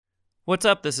What's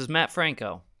up? This is Matt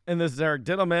Franco. And this is Eric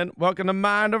Diddleman. Welcome to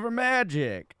Mind Over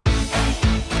Magic.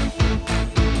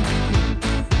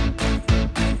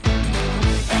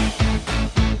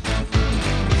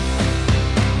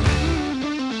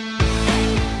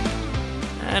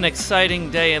 An exciting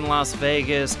day in Las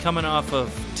Vegas, coming off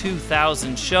of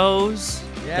 2,000 shows.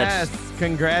 Yes,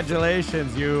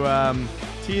 congratulations. You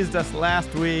teased us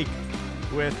last week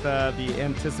with the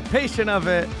anticipation of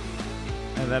it,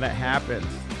 and then it happened.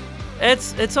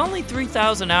 It's only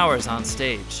 3,000 hours on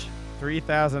stage.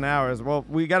 3,000 hours. Well,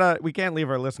 we can't leave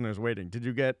our listeners waiting. Did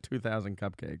you get 2,000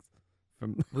 cupcakes?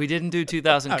 We didn't do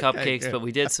 2,000 Okay, cupcakes, good. But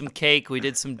we did some cake, we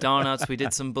did some donuts, we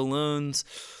did some balloons.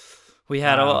 We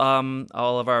had Wow.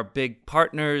 all of our big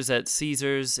partners at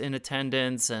Caesars in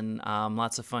attendance, and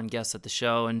lots of fun guests at the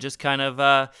show, and just kind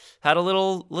of had a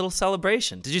little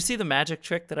celebration. Did you see the magic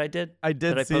trick that I did? I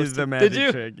that did see posted? the magic Did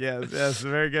you? trick. Yes,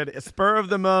 very good. Spur of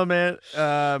the moment,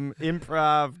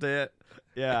 improv it.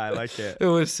 Yeah, I like it. It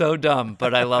was so dumb,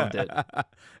 but I loved it.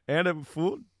 And it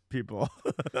fooled people.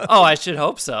 Oh, I should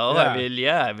hope so.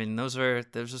 Yeah. I mean, those were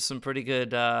some pretty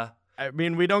good I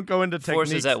mean, we don't go into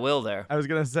forces techniques. at will there. I was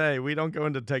going to say, we don't go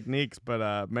into techniques,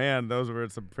 but man, those were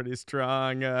some pretty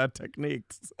strong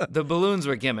techniques. The balloons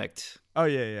were gimmicked. Oh,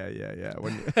 yeah.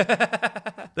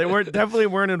 They definitely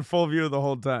weren't in full view the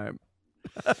whole time.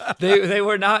 They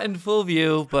were not in full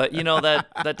view, but you know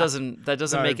that doesn't No,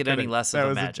 make it I'm any kidding. less that of a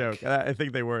was magic. a joke. I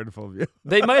think they were in full view.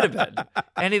 They might have been.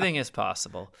 Anything is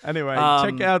possible. Anyway,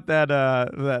 check out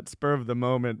that spur of the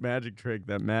moment magic trick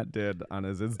that Matt did on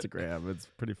his Instagram. It's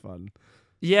pretty fun.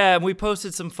 Yeah, and we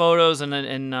posted some photos,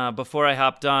 and before I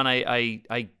hopped on,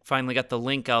 I finally got the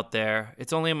link out there.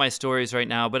 It's only in my stories right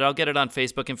now, but I'll get it on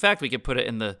Facebook. In fact, we could put it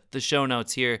in the show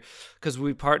notes here because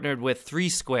we partnered with 3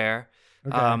 Square.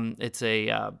 Okay. It's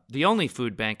the only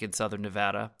food bank in Southern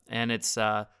Nevada, and it's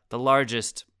the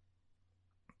largest.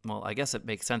 Well, I guess it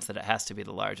makes sense that it has to be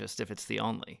the largest if it's the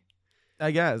only. I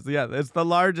guess, yeah. It's the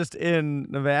largest in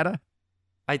Nevada.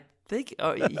 I think,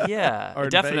 yeah, Or in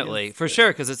definitely, Vegas? for sure,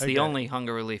 because it's Okay. the only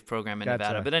hunger relief program in Gotcha.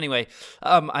 Nevada. But anyway,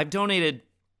 I've donated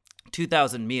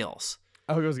 2,000 meals.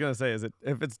 I was gonna say,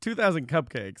 if it's 2,000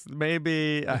 cupcakes,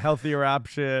 maybe a healthier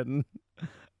option.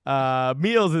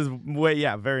 Meals is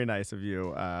very nice of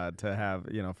you to have,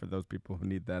 for those people who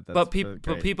need that. That's But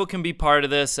great. people can be part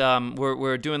of this.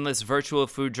 We're doing this virtual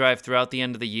food drive throughout the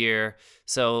end of the year.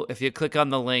 So if you click on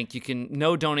the link,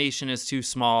 no donation is too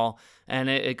small, and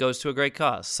it goes to a great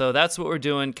cause. So that's what we're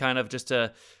doing, kind of just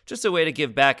a way to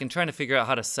give back and trying to figure out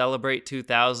how to celebrate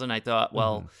 2,000. I thought,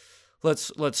 well,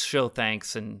 let's show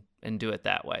thanks and do it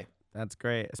that way. That's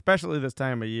great, especially this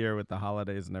time of year with the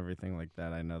holidays and everything like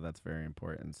that. I know that's very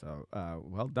important. So,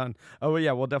 well done. Oh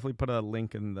yeah, we'll definitely put a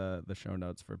link in the show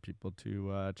notes for people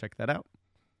to check that out.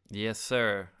 Yes,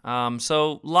 sir.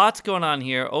 So lots going on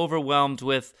here. Overwhelmed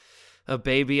with a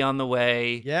baby on the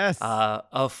way. Yes.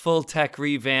 A full tech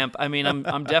revamp. I mean,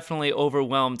 I'm definitely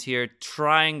overwhelmed here,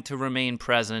 trying to remain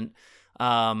present.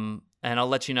 And I'll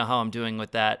let you know how I'm doing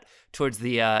with that towards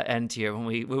the end here when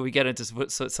we get into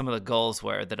what some of the goals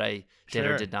were that I did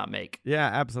Sure. or did not make. Yeah,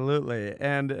 absolutely.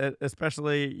 And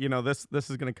especially, this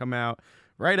is going to come out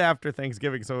right after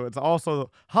Thanksgiving. So it's also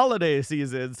holiday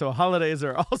season. So holidays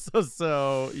are also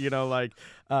so,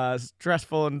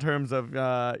 stressful in terms of,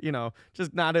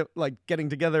 just not like getting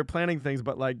together, planning things,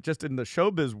 but like just in the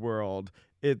showbiz world,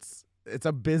 it's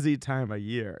a busy time of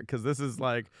year because this is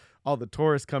like all the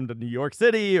tourists come to New York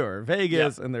City or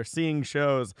Vegas and they're seeing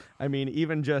shows. I mean,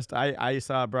 even just I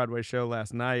saw a Broadway show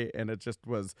last night and it just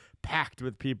was packed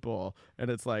with people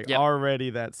and it's like already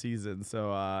that season.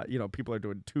 So, people are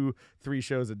doing 2-3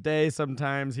 shows a day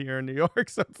sometimes here in New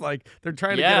York. So it's like they're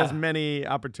trying to get as many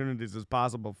opportunities as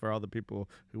possible for all the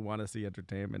people who want to see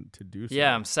entertainment to do so.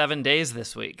 Yeah, I'm 7 days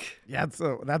this week, Yeah,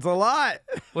 that's a lot.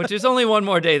 which is only one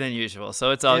more day than usual. So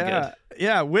it's all good.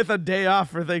 Yeah, with a day off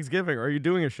for Thanksgiving. Are you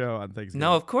doing a show on Thanksgiving?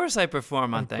 No, of course I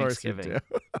perform on Of course Thanksgiving. you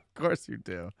do. Of course you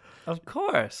do. Of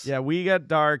course. Yeah, we get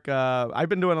dark. I've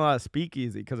been doing a lot of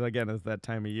speakeasy because again, it's that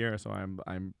time of year, so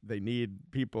they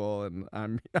need people, and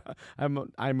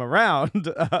I'm around.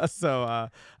 So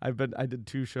I did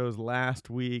 2 shows last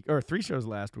week, or 3 shows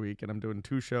last week, and I'm doing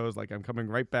 2 shows. Like I'm coming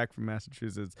right back from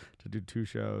Massachusetts to do 2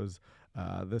 shows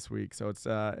this week. So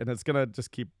it's gonna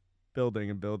just keep building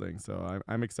and building. So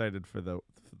I'm excited for the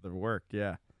work.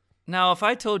 Yeah. Now, if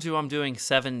I told you I'm doing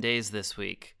 7 days this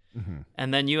week,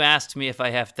 and then you asked me if I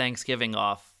have Thanksgiving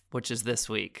off, which is this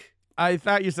week. I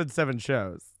thought you said 7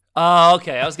 shows. Oh,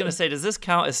 okay. I was going to say, does this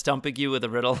count as stumping you with a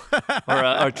riddle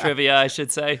or trivia, I should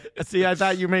say? See, I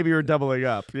thought you maybe were doubling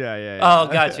up. Yeah.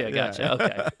 Oh, gotcha. Yeah.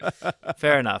 Okay.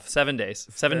 Fair enough. 7 days.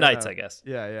 7 nights, I guess.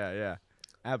 Yeah.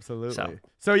 Absolutely.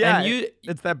 So yeah, and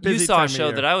it's that busy you saw time a show of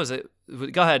year. that I was at.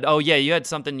 Go ahead. Oh yeah, you had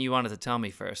something you wanted to tell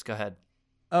me first. Go ahead.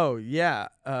 Oh yeah,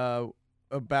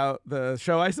 about the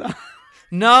show I saw.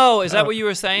 No, is that what you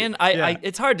were saying? Yeah.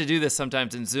 It's hard to do this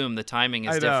sometimes in Zoom. The timing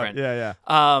is I know. different. Yeah.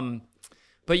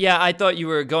 But yeah, I thought you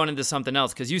were going into something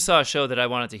else because you saw a show that I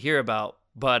wanted to hear about.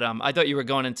 But I thought you were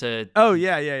going into. Oh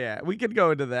yeah. We could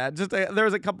go into that. Just there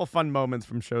was a couple fun moments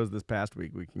from shows this past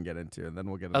week we can get into, and then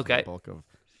we'll get into the bulk of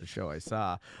the show I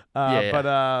saw.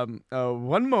 But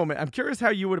one moment, I'm curious how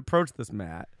you would approach this,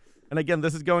 Matt. And again,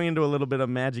 this is going into a little bit of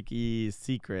magic-y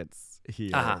secrets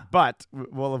here, but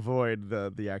we'll avoid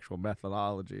the actual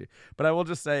methodology. But I will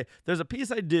just say there's a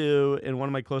piece I do in one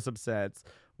of my close-up sets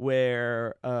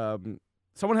where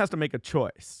someone has to make a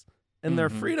choice. And they're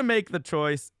free to make the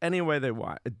choice any way they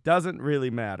want. It doesn't really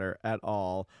matter at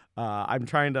all. I'm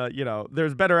trying to,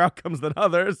 there's better outcomes than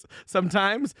others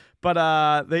sometimes, but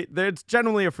it's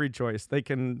generally a free choice. They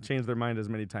can change their mind as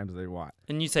many times as they want.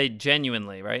 And you say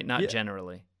genuinely, right? Not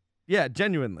generally. Yeah,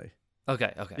 genuinely.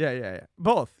 Okay. Yeah.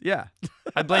 Both, yeah.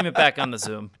 I blame it back on the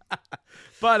Zoom.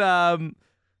 But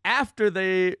after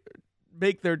they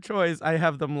make their choice, I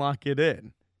have them lock it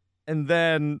in. And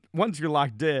then once you're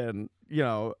locked in,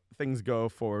 things go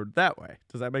forward that way.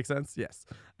 Does that make sense? Yes.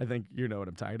 I think you know what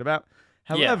I'm talking about.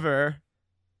 However,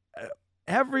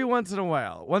 every once in a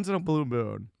while, once in a blue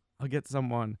moon, I'll get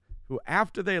someone who,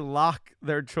 after they lock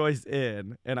their choice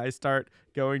in and I start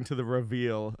going to the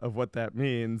reveal of what that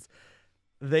means,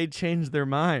 they change their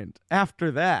mind after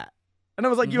that. And I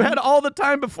was like, you had all the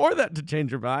time before that to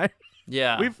change your mind.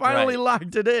 Yeah. We finally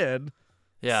locked it in.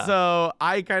 Yeah. So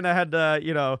I kind of had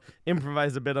to,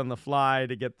 improvise a bit on the fly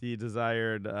to get the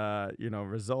desired,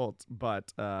 result.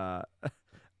 But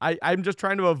I'm just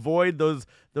trying to avoid those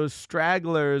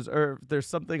stragglers, or if there's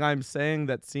something I'm saying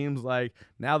that seems like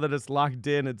now that it's locked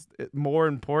in, it's more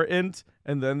important,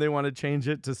 and then they want to change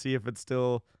it to see if it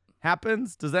still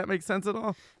happens. Does that make sense at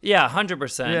all? Yeah,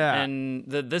 100%. Yeah. And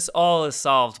this all is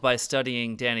solved by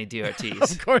studying Danny DeOrtiz.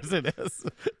 Of course it is.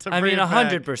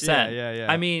 100%. Yeah.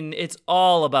 I mean, it's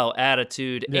all about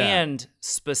attitude and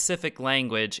specific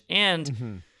language.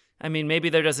 And I mean, maybe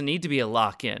there doesn't need to be a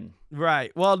lock-in.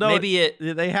 Right. Well, no,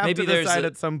 they have maybe to decide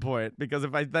at some point, because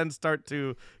if I then start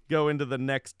to go into the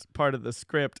next part of the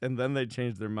script and then they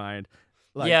change their mind,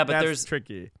 but that's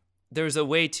tricky. There's a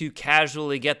way to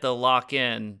casually get the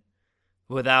lock-in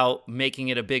without making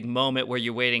it a big moment where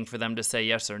you're waiting for them to say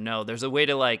yes or no. There's a way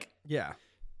to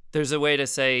there's a way to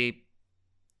say,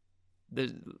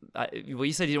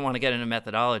 you said you didn't want to get into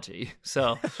methodology,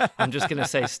 so I'm just going to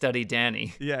say study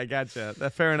Danny. Yeah, I gotcha.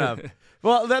 Fair enough.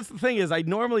 Well, that's the thing is I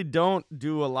normally don't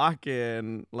do a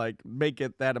lock-in, make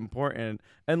it that important,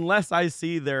 unless I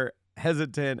see they're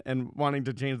hesitant and wanting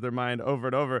to change their mind over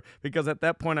and over, because at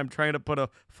that point I'm trying to put a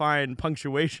fine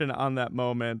punctuation on that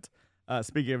moment.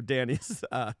 Speaking of Danny's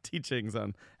teachings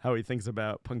on how he thinks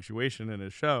about punctuation in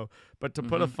his show, but to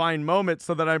put a fine moment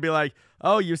so that I'd be like,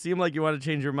 oh, you seem like you want to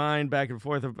change your mind back and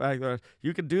forth.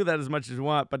 You can do that as much as you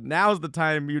want, but now's the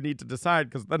time you need to decide,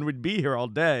 because then we'd be here all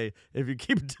day if you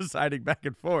keep deciding back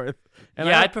and forth. And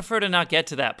I'd prefer to not get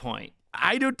to that point.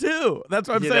 I do too. That's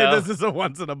what I'm saying. This is a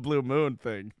once in a blue moon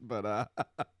thing. But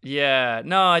yeah,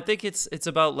 no, I think it's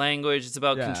about language. It's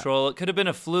about control. It could have been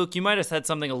a fluke. You might have said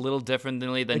something a little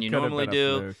differently than you normally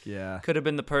do. Could have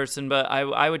been the person, but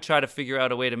I would try to figure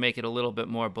out a way to make it a little bit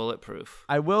more bulletproof.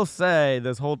 I will say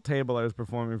this whole table I was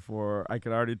performing for, I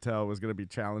could already tell was going to be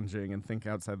challenging and think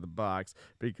outside the box,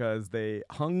 because they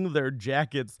hung their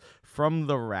jackets from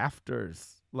the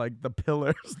rafters. Like the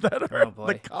pillars that are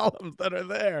the columns that are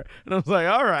there. And I was like,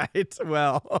 all right,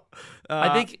 well.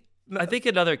 I think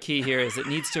another key here is it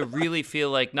needs to really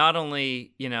feel like not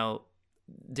only,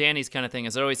 Danny's kind of thing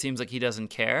is it always seems like he doesn't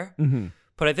care.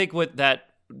 But I think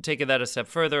taking that a step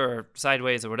further or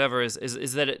sideways or whatever is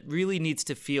that it really needs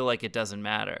to feel like it doesn't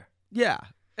matter. Yeah,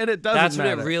 and it doesn't matter. That's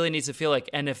what it really needs to feel like.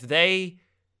 And if they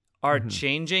are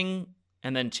changing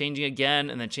and then changing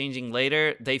again and then changing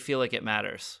later, they feel like it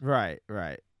matters. Right.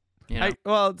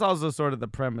 Well, it's also sort of the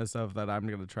premise of that I'm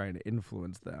going to try and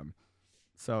influence them.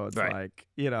 So it's like,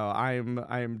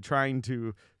 I'm trying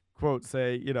to, quote,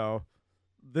 say,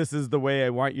 this is the way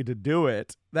I want you to do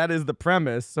it. That is the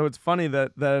premise. So it's funny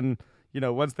that then,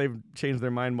 once they've changed their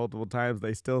mind multiple times,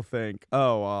 they still think,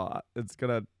 oh, well,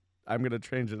 I'm going to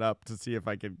change it up to see if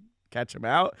I can catch him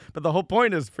out. But the whole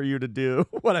point is for you to do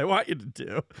what I want you to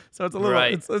do. So it's a little,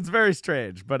 it's very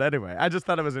strange. But anyway, I just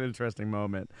thought it was an interesting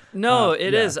moment. No,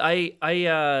 it is.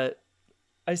 I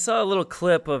saw a little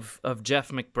clip of Jeff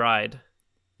McBride.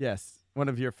 Yes, one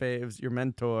of your faves, your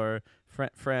mentor,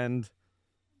 friend.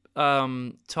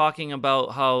 talking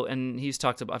about how, and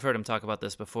I've heard him talk about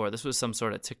this before. This was some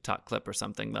sort of TikTok clip or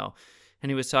something though. And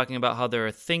he was talking about how there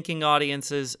are thinking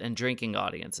audiences and drinking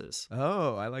audiences.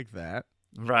 Oh, I like that.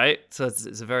 Right? So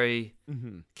it's a very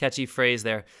catchy phrase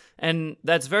there. And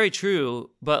that's very true.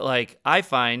 But like, I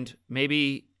find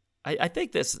maybe, I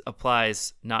think this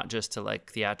applies not just to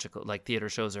like theatrical, like theater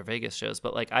shows or Vegas shows,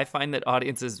 but like I find that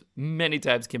audiences many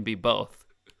times can be both.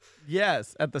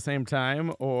 Yes, at the same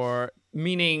time, or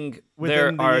meaning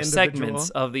within there are the segments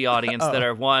of the audience that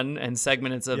are one and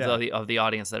segments of the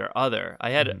audience that are other. I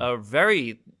had a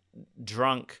very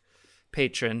drunk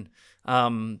patron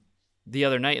the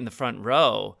other night in the front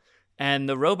row, and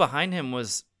the row behind him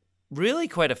was really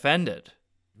quite offended.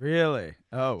 Really?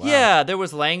 Oh, wow. Yeah, there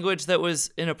was language that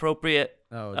was inappropriate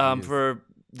geez. for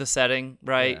the setting,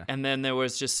 right? Yeah. And then there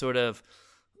was just sort of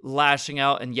lashing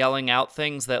out and yelling out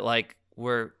things that like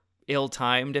were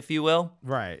ill-timed, if you will.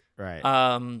 Right.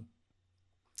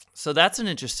 So that's an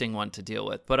interesting one to deal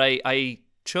with. But I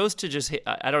chose to just,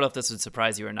 I don't know if this would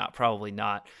surprise you or not, probably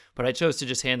not, but I chose to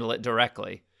just handle it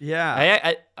directly.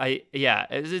 Yeah.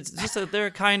 It's just that there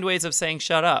are kind ways of saying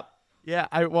shut up. Yeah,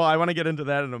 I want to get into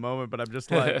that in a moment, but I'm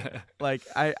just like,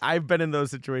 I've been in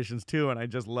those situations too, and I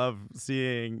just love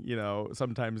seeing,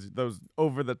 sometimes those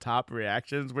over the top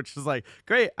reactions, which is like,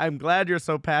 great, I'm glad you're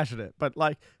so passionate, but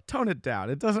like, tone it down.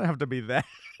 It doesn't have to be that.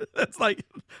 That's like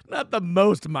not the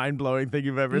most mind blowing thing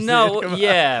you've ever seen. No,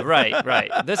 yeah,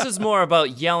 right. This is more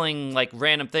about yelling like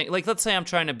random things. Like, let's say I'm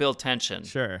trying to build tension.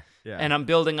 Sure. Yeah. And I'm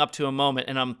building up to a moment,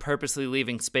 and I'm purposely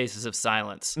leaving spaces of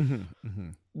silence.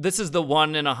 This is the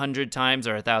 1 in 100 times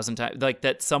or 1,000 times, like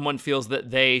that someone feels that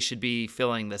they should be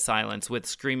filling the silence with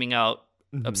screaming out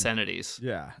obscenities.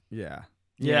 Yeah.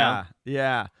 You know?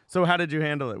 Yeah. So how did you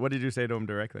handle it? What did you say to him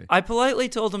directly? I politely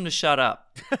told him to shut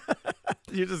up.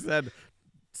 You just said,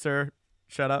 "Sir,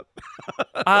 shut up."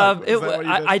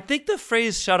 I think the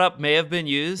phrase "shut up" may have been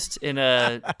used in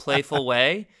a playful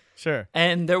way. Sure.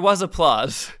 And there was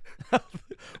applause.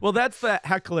 Well, that's the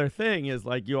heckler thing, is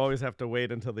like you always have to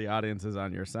wait until the audience is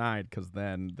on your side, because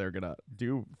then they're going to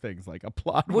do things like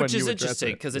applaud. Which is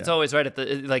interesting, because it's always right at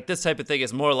the, like, this type of thing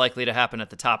is more likely to happen at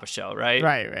the top of show, right?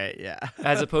 Right, yeah.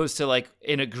 As opposed to like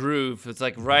in a groove. It's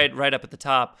like right up at the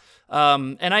top.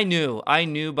 And I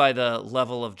knew by the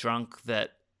level of drunk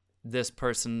that this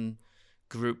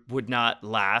group would not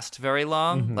last very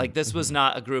long. Like, this was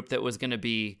not a group that was going to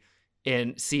be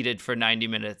seated for 90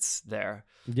 minutes there.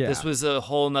 Yeah. This was a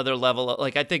whole nother level of,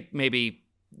 like, I think maybe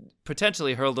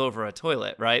potentially hurled over a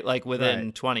toilet, right? Like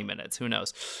within 20 minutes, who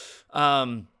knows?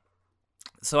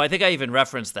 So I think I even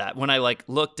referenced that when I like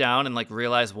looked down and like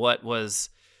realized what was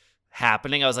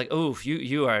happening. I was like, "Oof,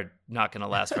 you are not going to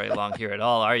last very long here at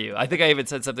all, are you?" I think I even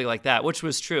said something like that, which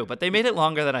was true, but they made it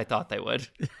longer than I thought they would.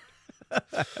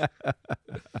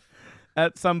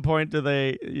 At some point, do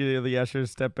the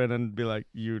ushers step in and be like,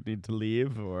 "You need to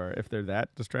leave," or if they're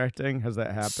that distracting? Has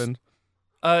that happened?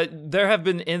 There have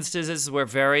been instances where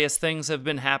various things have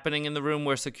been happening in the room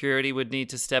where security would need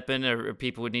to step in, or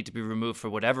people would need to be removed for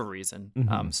whatever reason.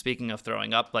 Speaking of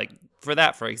throwing up, like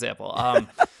for example.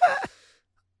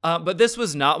 But this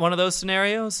was not one of those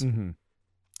scenarios.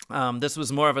 This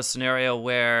was more of a scenario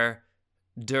where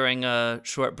during a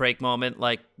short break moment,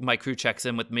 like my crew checks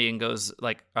in with me and goes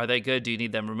like, "Are they good? Do you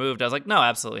need them removed?" I was like, "No,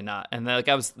 absolutely not." And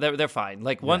they're fine.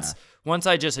 Like once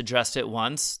I just addressed it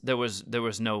once, there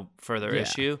was no further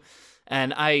issue.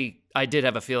 And I did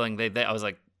have a feeling I was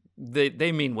like,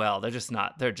 they mean well. They're just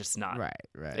not right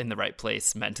in the right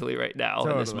place mentally right now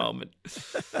in this moment.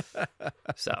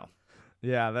 So.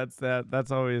 Yeah,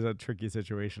 that's always a tricky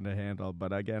situation to handle.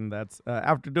 But again, that's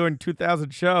after doing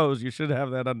 2,000 shows, you should have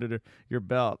that under your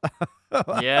belt.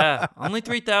 Yeah, only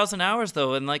 3,000 hours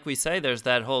though, and like we say, there's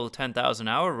that whole 10,000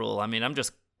 hour rule. I mean, I'm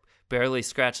just barely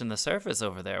scratching the surface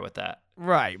over there with that.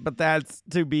 Right, but that's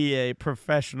to be a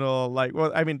professional, like,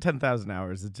 well, I mean, 10,000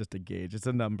 hours is just a gauge. It's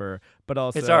a number, but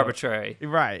also... It's arbitrary.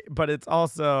 Right, but it's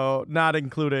also not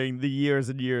including the years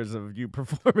and years of you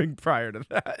performing prior to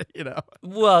that,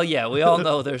 Well, yeah, we all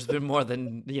know there's been more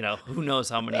than, who knows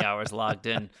how many hours logged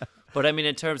in. But I mean,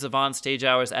 in terms of on-stage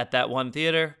hours at that one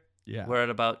theater, we're at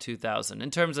about 2,000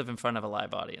 in terms of in front of a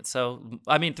live audience. So,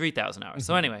 I mean, 3,000 hours.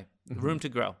 So anyway, room to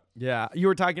grow. Yeah, you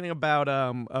were talking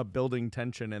about building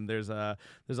tension, and there's a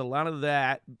lot of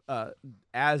that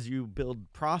as you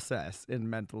build process in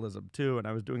mentalism too. And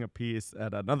I was doing a piece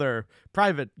at another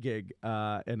private gig,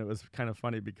 and it was kind of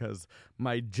funny because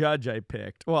my judge I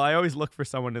picked. Well, I always look for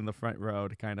someone in the front row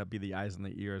to kind of be the eyes and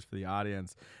the ears for the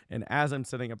audience. And as I'm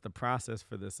setting up the process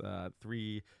for this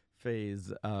 3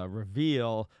 phase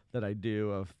reveal that I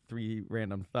do of 3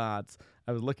 random thoughts,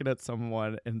 I was looking at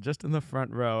someone and just in the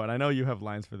front row, and I know you have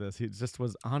lines for this, he just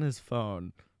was on his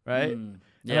phone, right?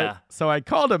 Yeah. So I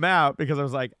called him out because I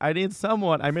was like, I need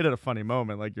someone. I made it a funny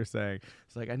moment, like you're saying.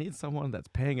 It's like, I need someone that's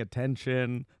paying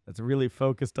attention, that's really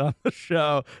focused on the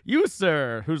show. You,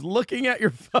 sir, who's looking at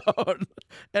your phone.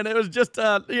 And it was just,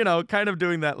 kind of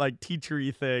doing that like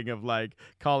teachery thing of like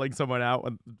calling someone out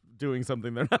when doing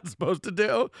something they're not supposed to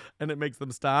do, and it makes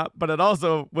them stop. But it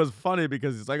also was funny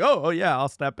because it's like, oh yeah, I'll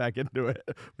snap back into it,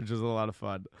 which is a lot of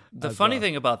fun. The funny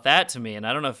thing about that to me, and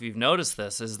I don't know if you've noticed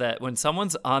this, is that when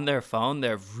someone's on their phone,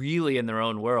 they're really in their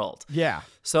own world. Yeah.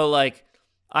 So like,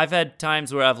 I've had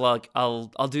times where I'll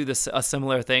do a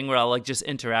similar thing where I'll like just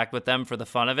interact with them for the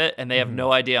fun of it, and they have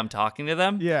no idea I'm talking to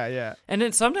them. Yeah. And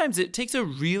then sometimes it takes a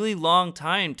really long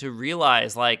time to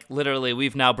realize, like, literally,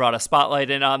 we've now brought a spotlight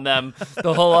in on them.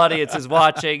 The whole audience is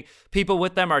watching. People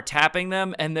with them are tapping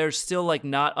them, and they're still like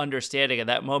not understanding at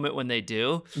that moment when they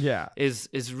do. Yeah.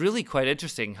 Is really quite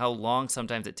interesting how long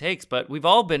sometimes it takes. But we've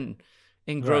all been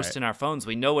engrossed in our phones.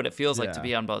 We know what it feels like to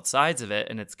be on both sides of it,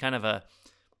 and it's kind of a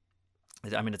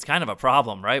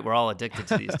problem, right? We're all addicted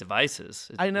to these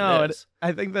devices. I know.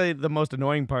 I think the most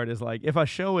annoying part is like, if a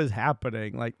show is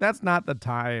happening, like that's not the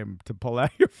time to pull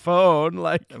out your phone.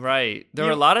 Like, right. There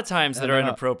are a lot of times that are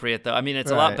inappropriate, though. I mean,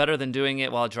 it's a lot better than doing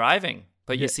it while driving,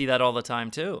 but you see that all the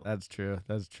time too. That's true.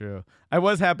 I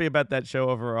was happy about that show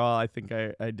overall. I think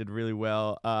I did really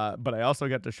well. But I also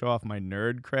got to show off my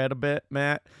nerd cred a bit,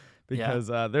 Matt, because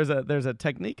there's a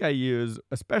technique I use,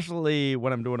 especially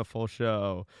when I'm doing a full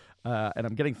show. And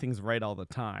I'm getting things right all the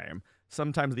time.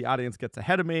 Sometimes the audience gets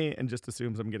ahead of me and just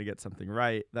assumes I'm going to get something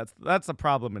right. That's a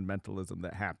problem in mentalism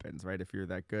that happens, right? If you're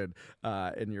that good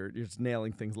and you're just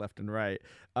nailing things left and right,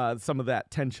 some of that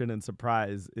tension and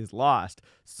surprise is lost.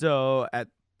 So at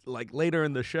like later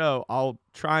in the show, I'll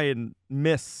try and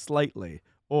miss slightly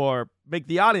or make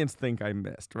the audience think I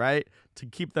missed, right? To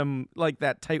keep them like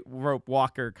that tightrope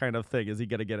walker kind of thing. Is he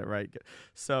going to get it right?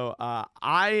 So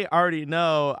I already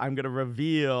know I'm going to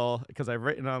reveal, because I've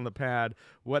written on the pad,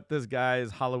 what this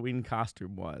guy's Halloween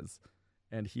costume was.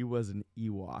 And he was an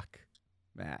Ewok,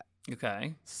 Matt.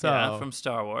 Okay. So, from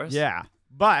Star Wars. Yeah.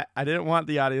 But I didn't want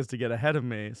the audience to get ahead of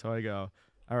me. So I go,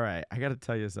 all right, I got to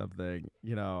tell you something.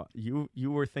 You know, you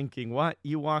were thinking, what?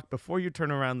 Ewok, before you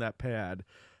turn around that pad,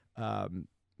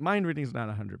 mind reading's not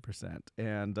 100%.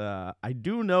 And I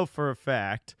do know for a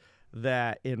fact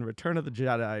that in Return of the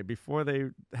Jedi, before they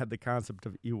had the concept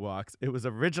of Ewoks, it was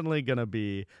originally going to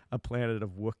be a planet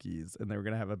of Wookiees, and they were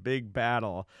going to have a big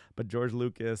battle. But George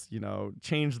Lucas,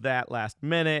 changed that last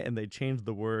minute, and they changed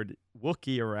the word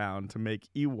Wookiee around to make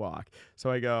Ewok. So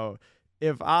I go,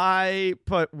 if I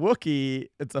put Wookiee,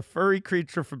 it's a furry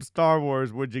creature from Star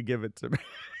Wars, would you give it to me?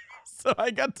 So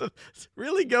I got to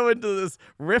really go into this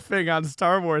riffing on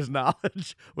Star Wars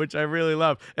knowledge, which I really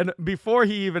love. And before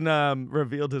he even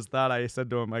revealed his thought, I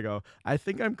said to him, I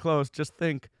think I'm close. Just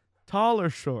think tall or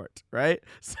short, right?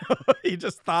 So he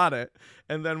just thought it.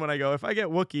 And then when I go, if I get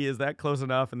Wookiee, is that close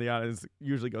enough? And the audience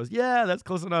usually goes, yeah, that's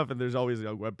close enough. And there's always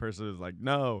a web person who's like,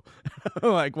 no.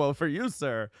 I'm like, well, for you,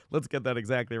 sir, let's get that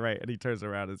exactly right. And he turns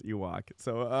around as Ewok.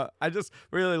 So I just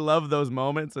really love those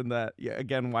moments. And that,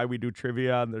 again, why we do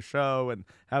trivia on the show and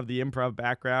have the improv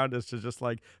background is to just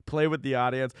like play with the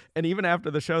audience. And even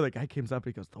after the show, the guy comes up,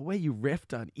 he goes, the way you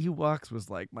riffed on Ewoks was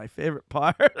like my favorite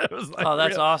part. It was like, oh,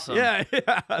 that's awesome. Yeah.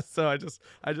 So I just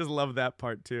love that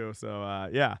part too. So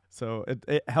so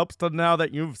it helps to now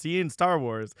that you've seen Star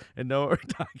Wars and know what we're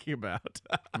talking about.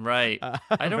 Right.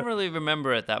 I don't really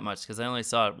remember it that much because I only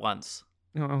saw it once.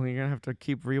 No, you're gonna have to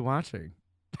keep rewatching.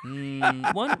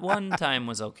 One time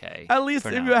was okay. At least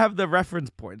if you have the reference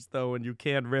points, though, and you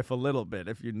can riff a little bit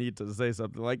if you need to say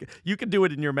something. Like, you can do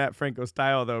it in your Matt Franco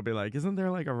style, though. Be like, isn't there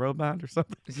like a robot or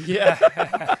something? Yeah.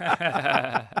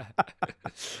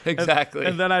 Exactly.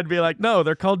 And then I'd be like, no,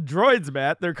 they're called droids,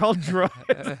 Matt. They're called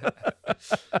droids.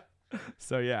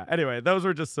 So, yeah. Anyway, those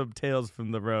were just some tales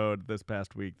from the road this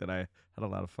past week that I had a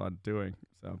lot of fun doing.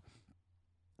 So,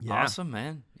 yeah. Awesome,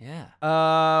 man. Yeah.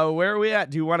 Where are we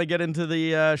at? Do you want to get into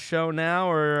the show now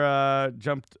or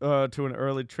jump to an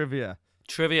early trivia?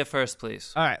 Trivia first,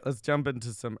 please. All right, let's jump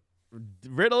into some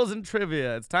riddles and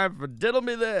trivia. It's time for Diddle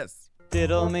Me This.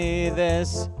 Diddle me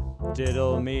this,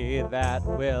 diddle me that.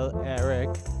 Will Eric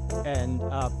end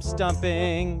up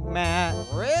stumping Matt?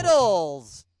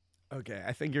 Riddles! Okay,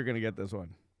 I think you're going to get this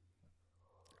one.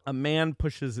 A man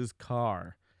pushes his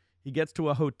car. He gets to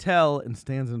a hotel and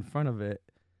stands in front of it.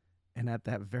 And at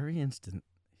that very instant,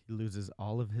 he loses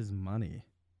all of his money.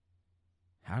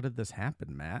 How did this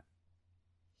happen, Matt?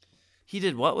 He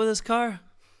did what with his car?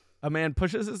 A man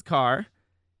pushes his car.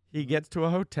 He gets to a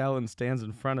hotel and stands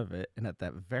in front of it. And at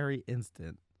that very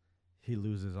instant, he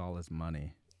loses all his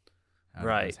money. How did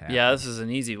Right. this happen? Yeah, this is an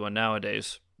easy one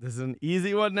nowadays. This is an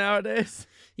easy one nowadays.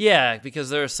 Yeah, because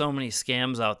there are so many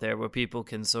scams out there where people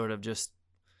can sort of just,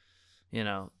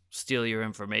 steal your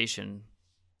information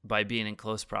by being in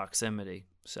close proximity.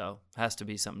 So has to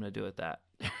be something to do with that.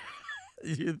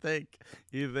 You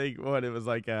think what it was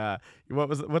like?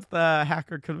 What's the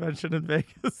hacker convention in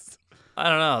Vegas? I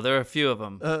don't know. There are a few of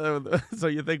them. So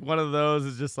you think one of those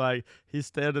is just like he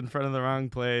stood in front of the wrong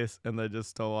place and they just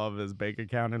stole all of his bank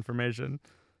account information?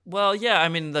 Well, yeah. I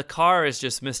mean, the car is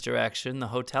just misdirection. The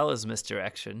hotel is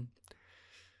misdirection.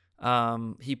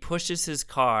 He pushes his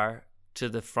car to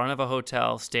the front of a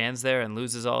hotel, stands there, and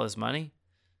loses all his money.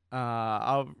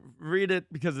 I'll read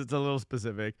it because it's a little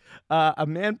specific. A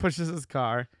man pushes his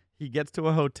car. He gets to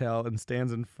a hotel and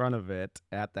stands in front of it.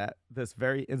 At this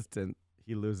very instant,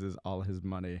 he loses all his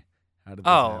money. How did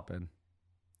this happen?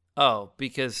 Oh,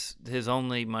 because his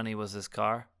only money was his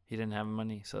car. He didn't have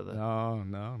money, so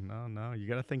No. You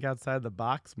got to think outside the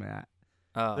box, Matt.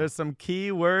 Oh, There's some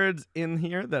key words in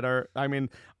here that are,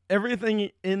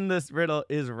 everything in this riddle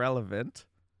is relevant.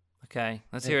 okay.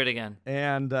 Let's hear it again.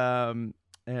 And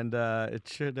it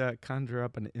should conjure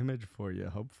up an image for you,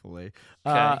 hopefully.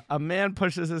 Okay. A man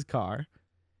pushes his car.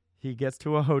 He gets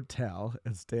to a hotel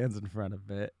and stands in front of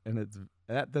it. And it's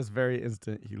at this very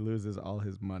instant, he loses all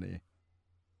his money.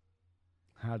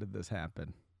 How did this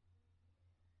happen?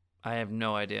 I have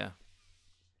no idea.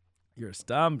 You're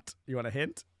stumped. You want a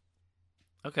hint?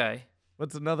 Okay.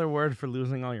 What's another word for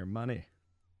losing all your money?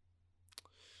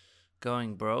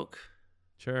 Going broke.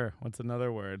 Sure. What's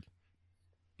another word?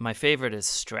 My favorite is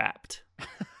strapped.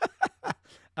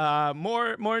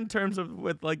 More in terms of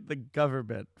with like the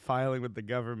government, filing with the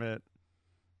government.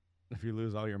 If you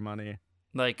lose all your money,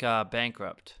 Like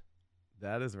bankrupt.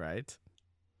 that is right.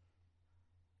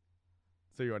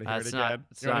 So you want to hear That's it not- again?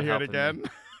 it's You want to not hear it helping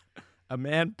again? A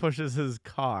man pushes his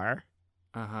car.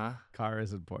 Uh-huh. Car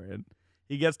is important.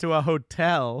 He gets to a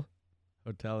hotel.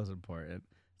 Hotel is important.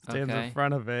 Stands Okay. in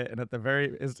front of it, and at the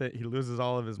very instant, he loses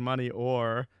all of his money,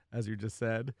 or, as you just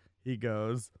said, he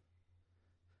goes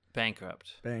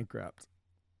Bankrupt. bankrupt.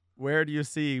 Where do you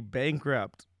see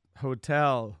bankrupt,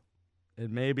 hotel,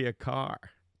 and maybe a car?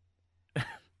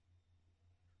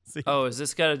 See? Oh, is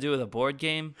this got to do with a board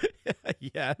game?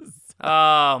 Yes.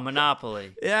 Oh,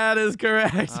 Monopoly. Yeah, it is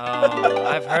correct. Oh,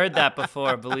 I've heard that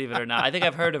before, believe it or not. I think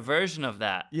I've heard a version of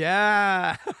that.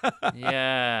 Yeah.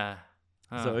 Yeah.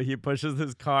 Huh. So he pushes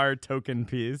his car token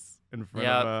piece in front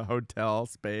Yep. of a hotel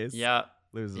space. Yep.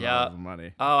 Loses all Yep. his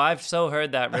money. Oh, I've so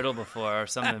heard that riddle before, or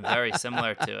something very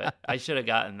similar to it. I should have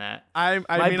gotten that. My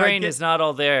My brain is not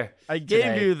all there. I gave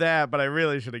today. you that, but I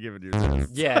really should have given you this.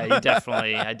 Yeah, you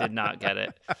definitely. I did not get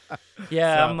it.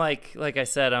 Yeah, So- I'm like I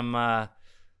said, I'm a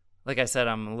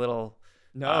little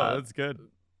No, that's good.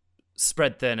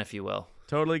 spread thin, if you will.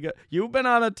 Totally good. You've been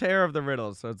on a tear of the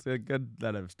riddles, so it's good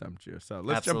that I've stumped you. So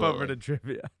let's jump over to Absolutely.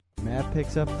 trivia. Matt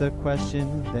picks up the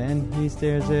question, then he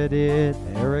stares at it.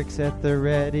 Eric's at the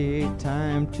ready,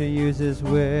 time to use his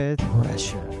wit.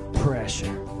 Pressure,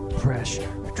 pressure,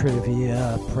 pressure,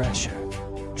 trivia, pressure,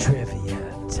 trivia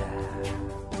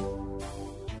time.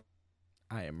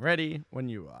 I am ready when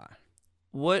you are.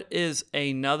 What is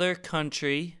another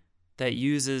country that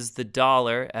uses the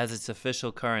dollar as its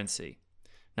official currency?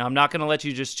 Now, I'm not going to let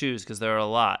you just choose because there are a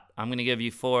lot. I'm going to give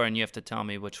you 4, and you have to tell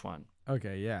me which one.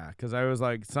 Okay, yeah, because I was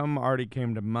like, some already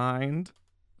came to mind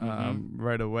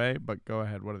right away, but go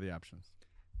ahead. What are the options?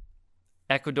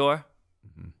 Ecuador,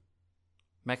 Mhm.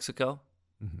 Mexico,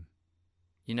 Mhm.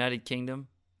 United Kingdom,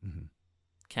 Mhm.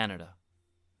 Canada.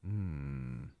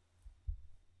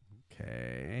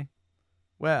 Okay.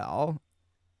 Well,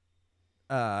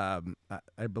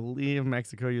 I believe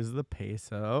Mexico uses the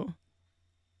peso.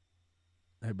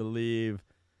 I believe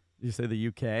you say the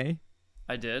UK.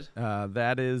 I did.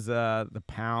 That is the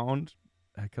pound,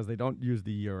 because they don't use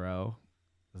the euro,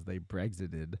 because they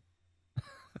Brexited.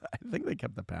 I think they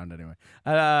kept the pound anyway.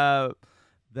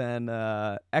 Then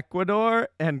Ecuador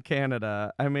and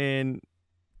Canada. I mean,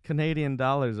 Canadian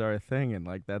dollars are a thing, and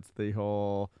like that's the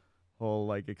whole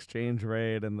like exchange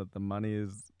rate, and that the money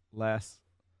is less.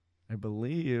 I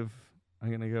believe I'm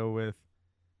gonna go with,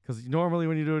 because normally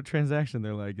when you do a transaction,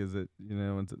 they're like, is it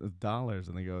it's dollars,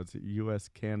 and they go it's U.S.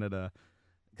 Canada.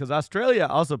 Because Australia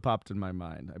also popped in my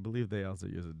mind. I believe they also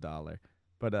use a dollar.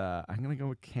 But I'm going to go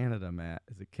with Canada, Matt.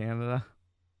 Is it Canada?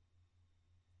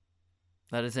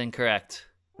 That is incorrect.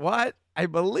 What? I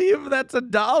believe that's a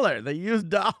dollar. They use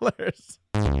dollars.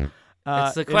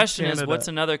 The question is, Canada. what's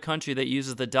another country that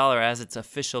uses the dollar as its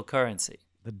official currency?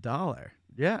 The dollar.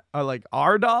 Yeah, like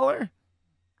our dollar,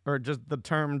 or just the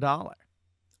term dollar.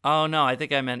 Oh no, I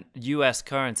think I meant U.S.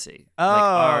 currency, Oh, like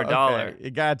our okay. dollar.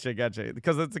 Gotcha.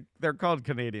 Because they're called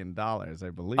Canadian dollars,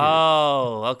 I believe.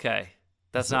 Oh, okay.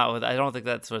 That's not what I don't think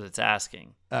that's what it's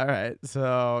asking. All right.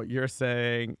 So you're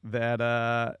saying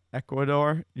that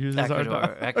Ecuador uses our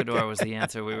dollar? Ecuador Okay. was the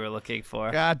answer we were looking for.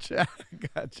 Gotcha.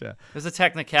 There's a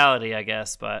technicality, I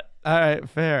guess, but All right,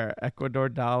 fair. Ecuador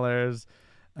dollars.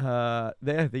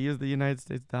 They use the United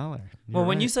States dollar. well, You're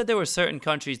when you right. said there were certain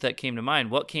countries that came to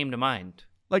mind, what came to mind?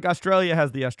 Like Australia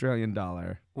has the Australian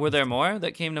dollar Were there more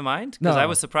that came to mind? Because I No.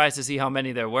 was surprised to see how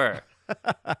many there were.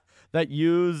 that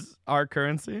use our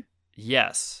currency.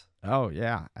 Yes. Oh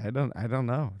yeah, I don't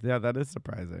know. Yeah, that is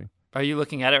surprising. Are you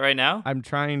looking at it right now? I'm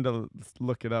trying to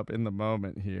look it up in the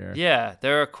moment here. Yeah,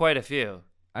 there are quite a few.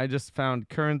 I just found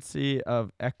currency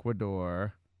of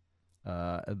Ecuador.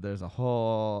 There's a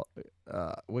whole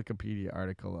Wikipedia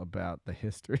article about the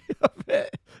history of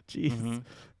it. Jeez. Mhm.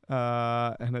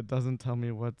 And it doesn't tell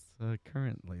me what's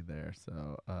currently there.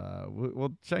 So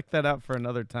we'll check that out for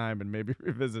another time and maybe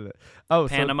revisit it. Oh,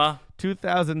 Panama. so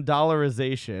 2000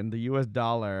 dollarization, the U.S.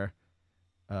 dollar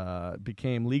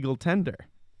became legal tender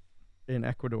in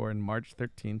Ecuador in March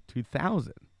 13,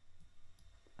 2000.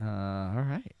 All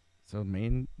right. So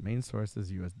main source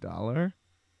is U.S. dollar.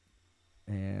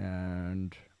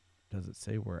 And does it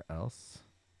say where else?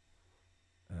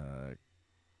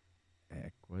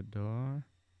 Ecuador.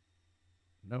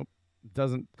 Nope.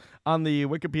 Doesn't on the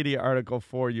Wikipedia article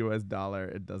for US dollar,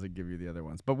 it doesn't give you the other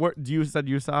ones. But what you said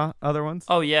you saw other ones?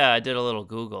 Oh, yeah, I did a little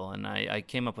Google, and I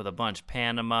came up with a bunch.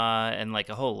 Panama and, like,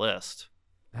 a whole list.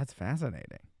 That's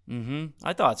fascinating.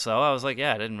 I thought so. I was like,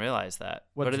 yeah, I didn't realize that.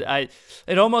 What's- But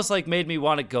it almost, like, made me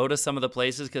want to go to some of the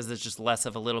places because there's just less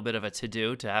of a little bit of a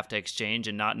to-do to have to exchange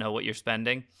and not know what you're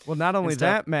spending. Well, not only Instead-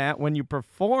 that, Matt, when you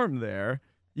perform there,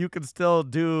 you can still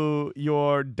do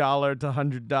your $1 to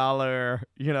 $100,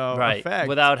 Right, effect.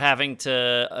 without having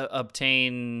to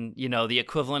obtain, the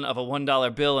equivalent of a $1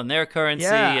 bill in their currency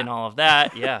Yeah. and all of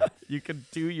that. Yeah. You can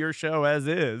do your show as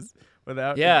is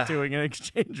without Yeah. doing an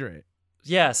exchange rate.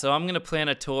 Yeah, so I'm going to plan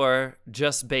a tour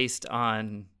just based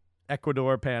on,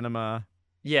 Ecuador, Panama.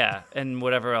 and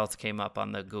whatever else came up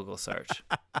on the Google search.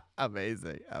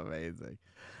 Amazing.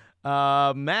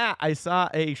 Matt, I saw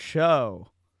a show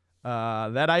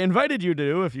that I invited you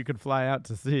to if you could fly out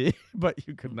to see, but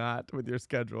you could not with your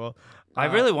schedule. I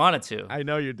really wanted to. I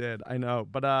know you did. I know.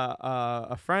 But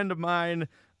a friend of mine,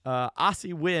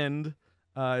 Aussie Wind,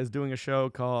 is doing a show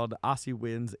called Aussie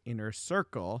Wind's Inner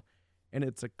Circle. And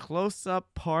it's a close-up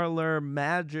parlor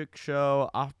magic show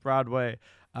off Broadway,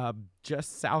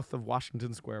 just south of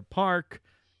Washington Square Park.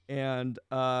 And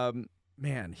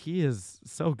man, he is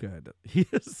so good. He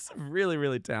is really,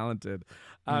 really talented.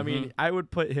 I mean, I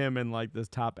would put him in like this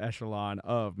top echelon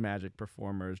of magic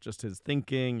performers. Just his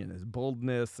thinking and his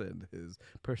boldness and his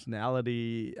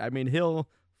personality. I mean, he'll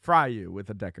fry you with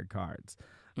a deck of cards.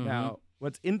 Now,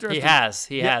 what's interesting? He has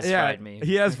fried me.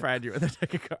 He has fried you with a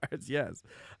deck of cards, yes.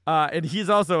 And he's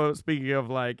also, speaking of,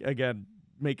 like, again,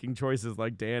 making choices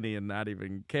like Danny and not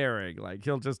even caring. Like,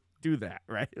 he'll just do that,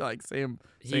 right? Like, same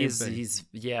thing.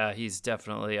 He's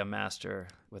definitely a master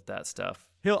with that stuff.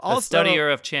 He'll A also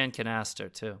studier of Chan Canaster,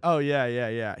 too. Oh,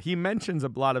 yeah. He mentions a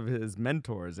lot of his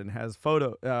mentors and has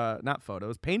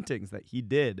paintings that he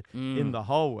did in the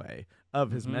hallway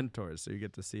of his mentors. So you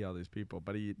get to see all these people.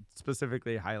 But he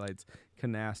specifically highlights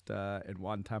Canasta and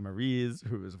Juan Tamariz,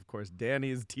 who is, of course,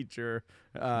 Danny's teacher,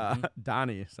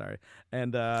 Donnie, sorry.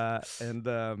 And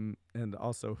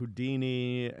also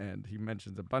Houdini, and he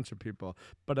mentions a bunch of people.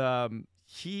 But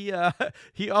he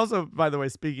also, by the way,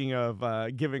 speaking of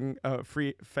giving a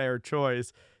fair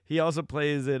choice, he also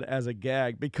plays it as a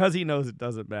gag because he knows it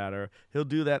doesn't matter. He'll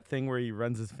do that thing where he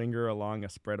runs his finger along a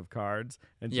spread of cards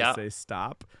and just say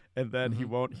stop, and then he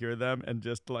won't hear them and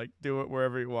just like do it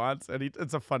wherever he wants. And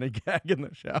it's a funny gag in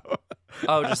the show.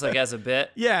 Oh, just like as a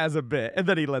bit? Yeah, as a bit. And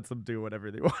then he lets them do whatever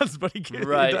he wants, but he can't.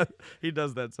 Right. He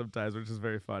does that sometimes, which is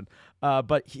very fun.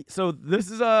 So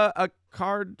this is a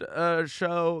card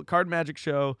magic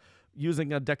show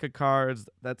using a deck of cards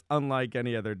that's unlike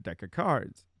any other deck of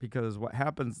cards. Because what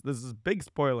happens, this is big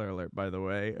spoiler alert, by the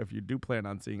way. If you do plan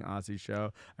on seeing Aussie's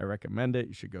show, I recommend it.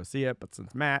 You should go see it. But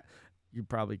since Matt, you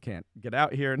probably can't get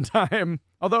out here in time.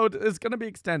 Although it's going to be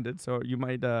extended, so you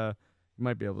might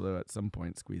be able to at some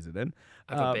point squeeze it in.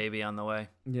 I have a baby on the way.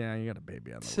 Yeah, you got a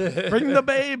baby on the way. Bring the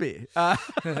baby.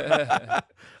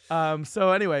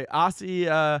 So anyway,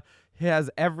 Aussie has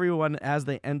everyone, as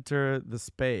they enter the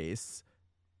space,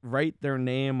 write their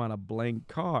name on a blank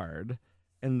card.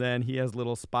 And then he has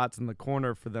little spots in the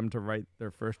corner for them to write their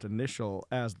first initial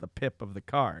as the pip of the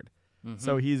card.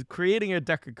 So he's creating a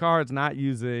deck of cards, not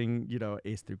using,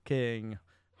 ace through king,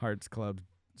 hearts, clubs,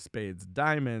 spades,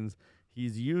 diamonds.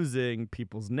 He's using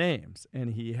people's names,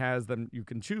 and he has them. You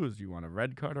can choose. You want a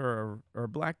red card or a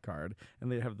black card,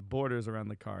 and they have the borders around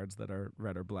the cards that are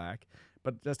red or black.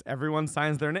 But just everyone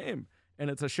signs their name, and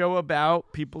it's a show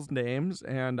about people's names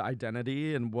and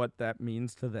identity and what that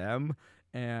means to them.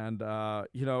 And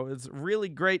it's really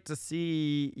great to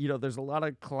see. There's a lot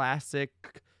of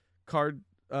classic card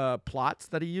plots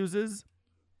that he uses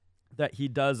that he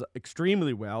does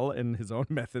extremely well in his own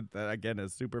method that, again,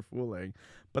 is super fooling.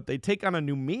 But they take on a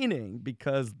new meaning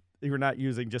because you're not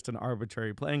using just an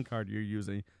arbitrary playing card. You're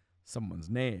using someone's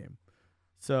name.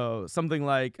 So something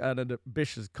like an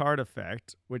ambitious card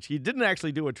effect, which he didn't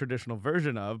actually do a traditional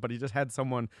version of, but he just had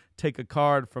someone take a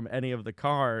card from any of the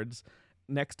cards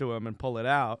next to him and pull it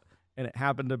out, and it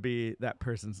happened to be that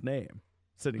person's name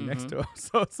sitting next to him.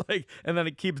 So it's like, and then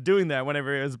it keeps doing that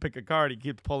whenever he has to pick a card. He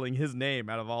keeps pulling his name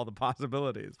out of all the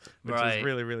possibilities, which is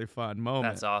really, really fun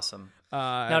moment. That's awesome.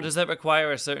 Now, does that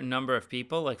require a certain number of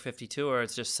people, like 52, or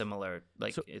it's just similar?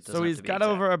 Like, so he's got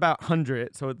over about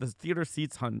 100. So the theater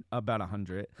seats about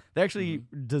 100. They actually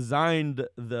designed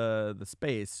the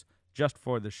space just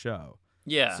for the show.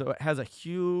 Yeah. So it has a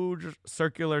huge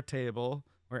circular table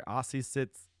where Aussie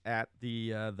sits at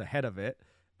the head of it,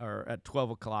 or at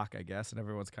 12 o'clock, I guess, and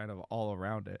everyone's kind of all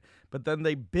around it. But then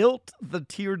they built the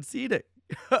tiered seating.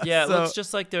 Yeah, it looks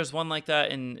just like there's one like that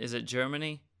in, is it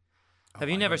Germany? Have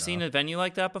you never seen a venue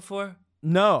like that before?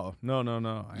 No.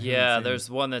 Yeah, there's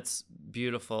one that's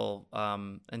beautiful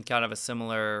and kind of a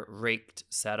similar raked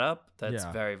setup that's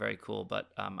very, very cool. But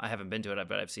I haven't been to it,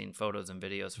 but I've seen photos and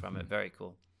videos from it. Very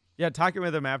cool. Yeah, talking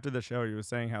with him after the show, he was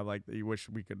saying how like you wish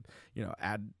we could,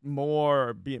 add more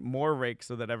or be more rakes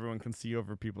so that everyone can see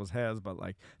over people's heads. But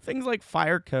like things like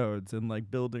fire codes and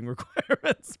like building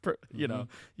requirements,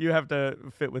 you have to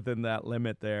fit within that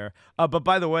limit there. But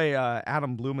by the way,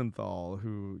 Adam Blumenthal,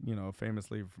 who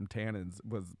famously from Tannins,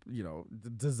 was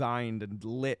designed and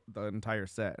lit the entire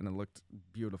set, and it looked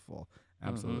beautiful,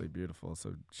 absolutely beautiful.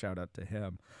 So shout out to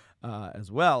him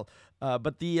as well.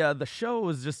 But the show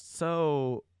was just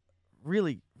so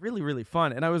really, really, really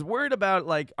fun. And I was worried about,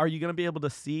 like, are you going to be able to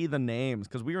see the names?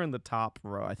 Because we were in the top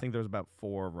row. I think there was about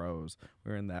 4 rows. We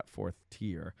were in that 4th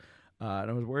tier. And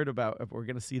I was worried about if we're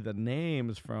going to see the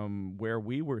names from where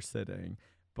we were sitting.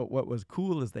 But what was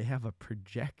cool is they have a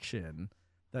projection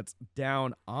that's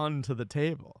down onto the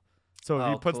table. So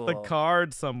if he puts the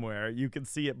card somewhere, you can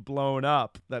see it blown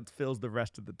up that fills the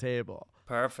rest of the table.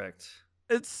 Perfect.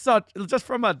 It's just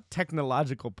from a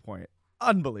technological point,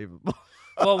 unbelievable.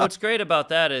 Well, what's great about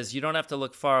that is you don't have to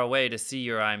look far away to see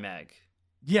your iMag.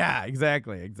 Yeah,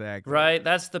 exactly. Right?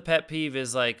 That's the pet peeve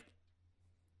is like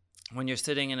when you're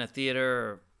sitting in a theater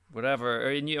or whatever,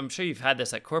 I'm sure you've had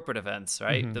this at corporate events,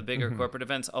 right? The bigger corporate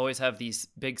events always have these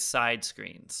big side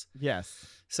screens. Yes.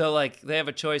 So like they have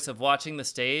a choice of watching the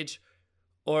stage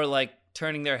or like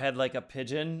turning their head like a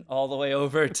pigeon all the way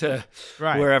over to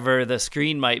wherever the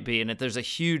screen might be. And there's a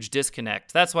huge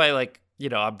disconnect. That's why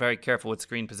I'm very careful with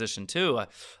screen position too.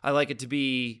 I like it to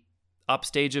be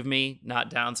upstage of me, not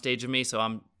downstage of me. So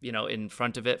I'm, in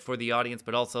front of it for the audience,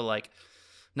 but also like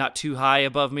not too high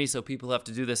above me. So people have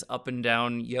to do this up and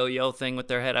down yo-yo thing with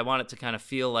their head. I want it to kind of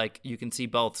feel like you can see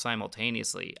both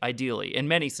simultaneously, ideally, in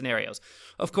many scenarios.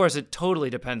 Of course, it totally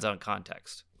depends on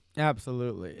context.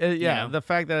 Absolutely. The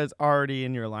fact that it's already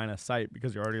in your line of sight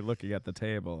because you're already looking at the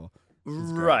table.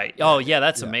 Right. Oh, yeah,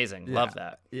 that's amazing. Love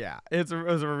that. Yeah, it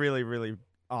was a really, really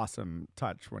awesome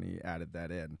touch when he added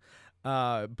that in.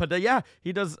 But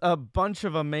he does a bunch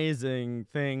of amazing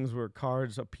things where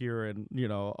cards appear in,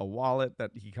 a wallet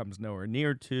that he comes nowhere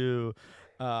near to.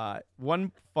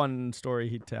 One fun story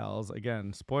he tells,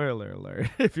 again, spoiler alert,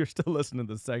 if you're still listening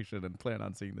to this section and plan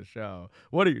on seeing the show,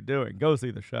 what are you doing? Go see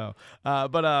the show.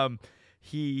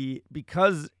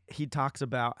 Because he talks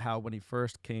about how when he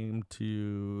first came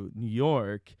to New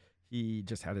York, he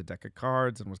just had a deck of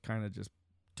cards and was kind of just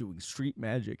doing street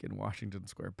magic in Washington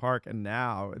Square Park. And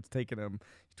now it's taken him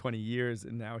 20 years,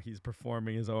 and now he's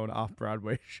performing his own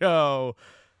off-Broadway show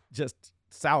just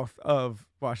south of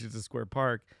Washington Square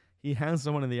Park. He has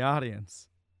someone in the audience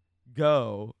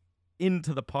go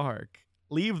into the park,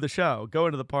 leave the show, go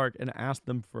into the park, and ask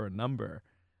them for a number.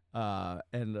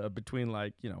 Between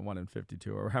 1 and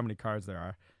 52 or how many cards there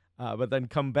are, but then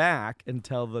come back and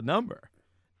tell the number.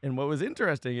 And what was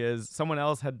interesting is someone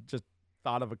else had just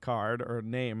thought of a card or a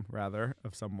name rather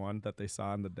of someone that they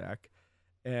saw in the deck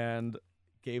and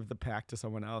gave the pack to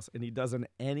someone else. And he does an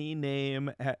any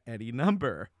name at any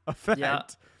number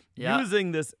effect.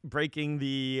 using this, breaking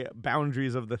the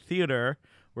boundaries of the theater,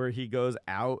 where he goes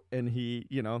out and he,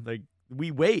 we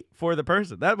wait for the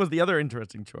person. That was the other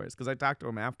interesting choice, because I talked to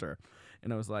him after,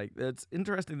 and I was like, it's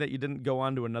interesting that you didn't go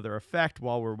on to another effect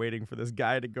while we're waiting for this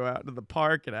guy to go out to the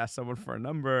park and ask someone for a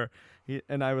number.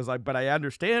 And I was like, but I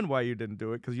understand why you didn't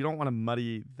do it, because you don't want to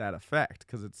muddy that effect,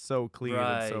 because it's so clean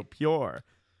and so pure.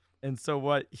 And so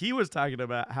what he was talking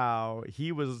about, how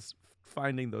he was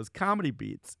finding those comedy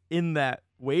beats in that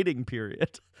waiting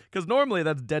period, because normally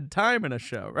that's dead time in a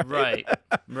show, right?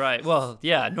 Right. Well,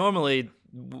 yeah, normally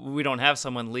we don't have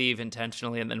someone leave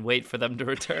intentionally and then wait for them to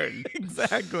return.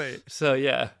 Exactly. So,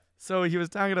 yeah. So he was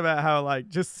talking about how, like,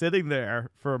 just sitting there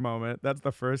for a moment, that's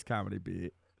the first comedy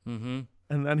beat. Mm-hmm.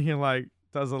 And then he, like,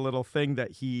 does a little thing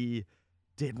that he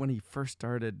did when he first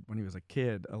started, when he was a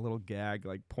kid, a little gag,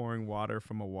 like pouring water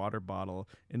from a water bottle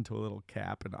into a little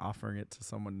cap and offering it to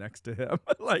someone next to him.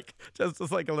 Like, just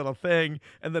as like a little thing,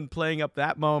 and then playing up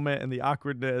that moment and the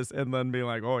awkwardness, and then being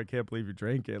like, oh, I can't believe you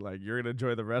drank it. Like, you're going to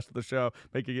enjoy the rest of the show,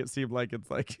 making it seem like it's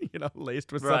like,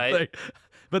 laced with something.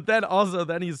 But then also,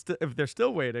 then if they're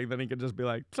still waiting, then he can just be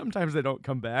like, sometimes they don't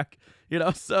come back,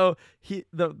 So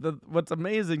what's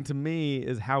amazing to me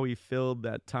is how he filled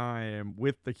that time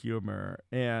with the humor,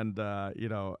 and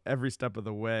every step of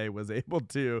the way was able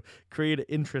to create it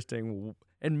interesting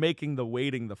and making the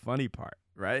waiting the funny part,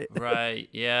 right? Right.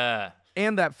 Yeah.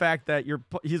 And that fact that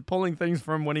he's pulling things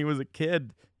from when he was a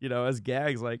kid, as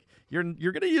gags. Like, you're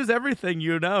gonna use everything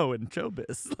in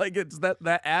showbiz. Like, it's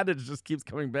that adage just keeps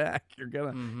coming back. You're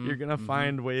gonna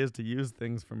find ways to use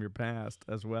things from your past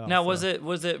as well. Now, was it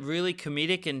really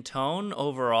comedic in tone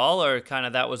overall, or kind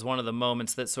of that was one of the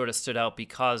moments that sort of stood out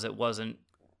because it wasn't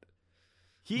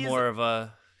more of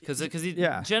a, because he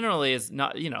generally is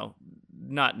not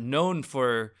not known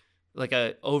for like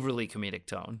a overly comedic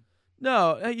tone.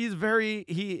 No,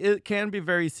 he can be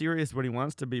very serious when he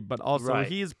wants to be, but also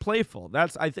he's playful.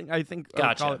 I think Gotcha.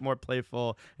 I'll call it more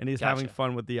playful, and he's having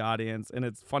fun with the audience, and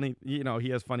it's funny. He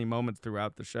has funny moments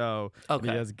throughout the show. Okay.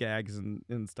 He has gags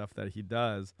and stuff that he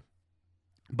does,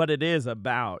 but it is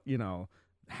about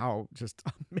how just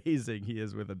amazing he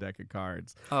is with a deck of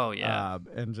cards. Oh yeah,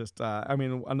 and just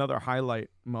another highlight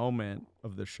moment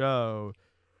of the show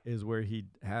is where he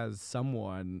has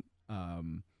someone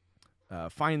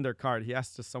find their card. He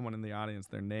asks someone in the audience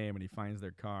their name, and he finds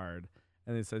their card.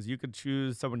 And he says, you could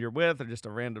choose someone you're with or just a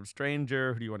random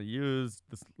stranger. Who do you want to use?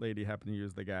 This lady happened to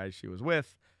use the guy she was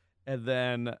with. And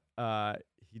then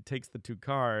he takes the two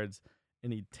cards,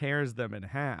 and he tears them in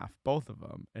half, both of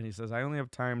them. And he says, I only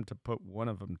have time to put one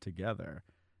of them together.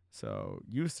 So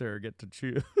you, sir, get to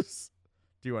choose.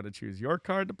 Do you want to choose your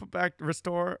card to put back,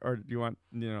 restore? Or do you want,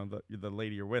 the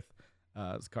lady you're with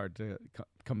card to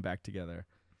come back together?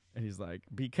 And he's like,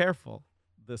 be careful.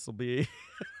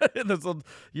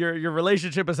 Your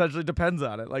relationship essentially depends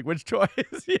on it. Like, which choice,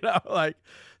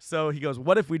 so he goes,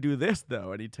 what if we do this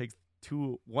though? And he takes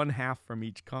one half from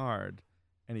each card,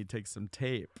 and he takes some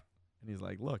tape, and he's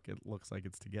like, look, it looks like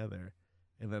it's together.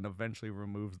 And then eventually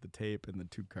removes the tape, and the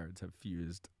two cards have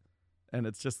fused. And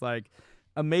it's just like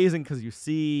amazing, because you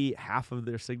see half of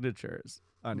their signatures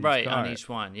on each card. On each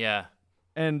one. Yeah.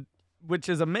 And which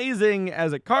is amazing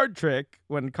as a card trick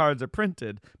when cards are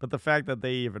printed, but the fact that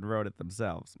they even wrote it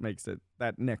themselves makes it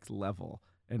that next level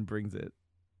and brings it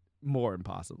more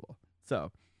impossible.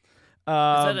 So, is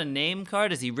that a name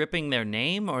card? Is he ripping their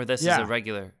name, or this is a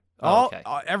regular? Okay.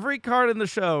 Every card in the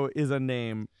show is a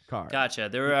name card. Gotcha.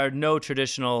 There are no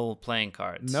traditional playing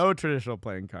cards. No traditional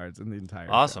playing cards in the entire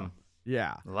Awesome. show.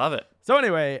 Yeah. Love it. So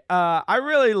anyway, I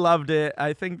really loved it.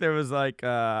 I think there was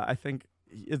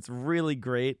it's really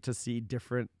great to see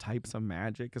different types of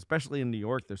magic, especially in New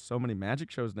York. There's so many magic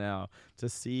shows now. To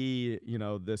see,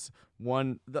 this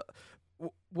one.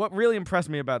 What really impressed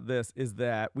me about this is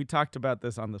that we talked about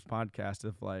this on this podcast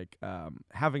of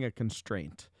having a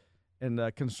constraint, and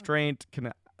a constraint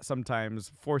can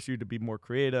sometimes force you to be more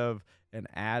creative and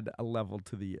add a level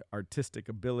to the artistic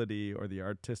ability or the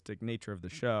artistic nature of the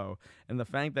show. And the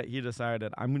fact that he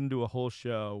decided, I'm going to do a whole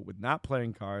show with not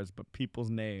playing cards, but people's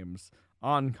names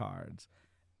on cards,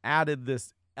 added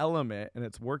this element, and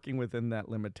it's working within that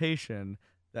limitation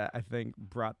that I think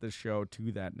brought the show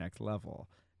to that next level.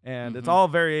 And it's all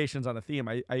variations on a theme.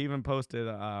 I even posted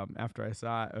after I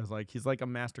saw it, I was like, he's like a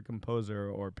master composer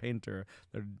or painter.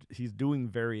 He's doing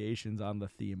variations on the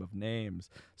theme of names.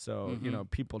 So,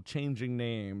 people changing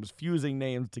names, fusing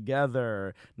names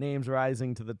together, names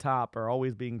rising to the top or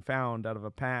always being found out of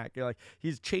a pack.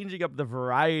 He's changing up the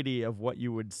variety of what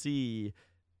you would see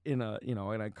in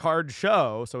a card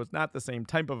show, so it's not the same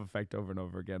type of effect over and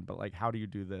over again, but like, how do you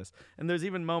do this? And there's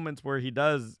even moments where he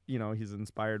does, he's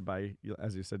inspired by,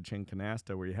 as you said, Chain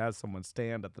Canasta, where he has someone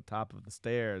stand at the top of the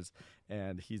stairs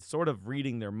and he's sort of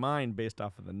reading their mind based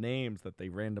off of the names that they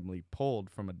randomly pulled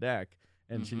from a deck.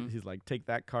 And he's like, take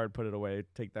that card, put it away,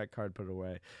 take that card, put it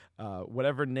away.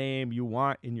 Whatever name you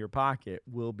want in your pocket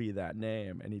will be that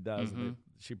name. And he does. And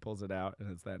she pulls it out and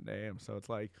it's that name. So it's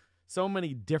like so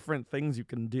many different things you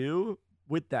can do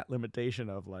with that limitation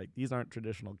of like, these aren't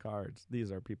traditional cards.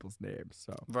 These are people's names.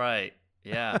 So Right.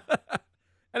 Yeah.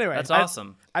 Anyway, that's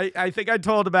awesome. I think I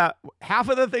told about half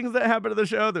of the things that happened to the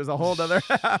show. There's a whole other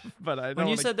half, but I don't. When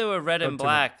you said they were red and too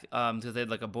black, because they had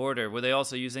like a border, were they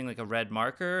also using like a red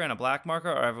marker and a black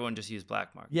marker, or everyone just used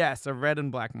black marker? Yes, a red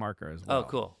and black marker as well. Oh,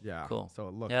 cool. Yeah, cool. So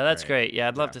it looks. Yeah, that's great. Yeah,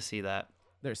 I'd love to see that.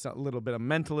 There's a little bit of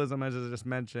mentalism, as I just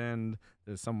mentioned.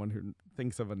 There's someone who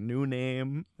thinks of a new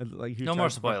name. Like no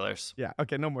more spoilers. Yeah.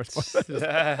 Okay. No more spoilers.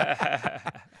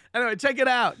 Anyway, check it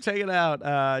out. Check it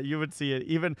out. You would see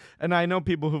it and I know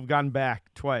people who've gone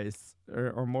back twice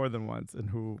or more than once,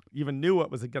 and who even knew what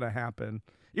was going to happen.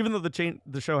 Even though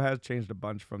the show has changed a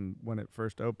bunch from when it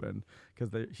first opened,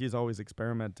 because he's always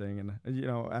experimenting. And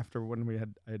after when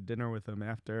I had dinner with him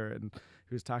after, and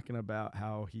he was talking about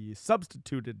how he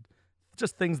substituted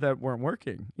just things that weren't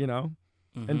working,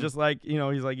 and just like,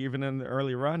 he's like, even in the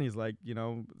early run, he's like,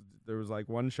 there was like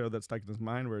one show that stuck in his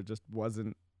mind where it just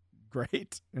wasn't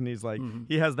great. And he's like,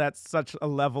 he has such a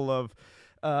level of,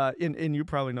 and you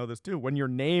probably know this too, when your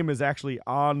name is actually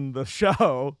on the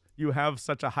show, you have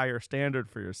such a higher standard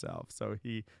for yourself. So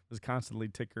he was constantly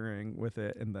tinkering with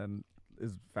it, and then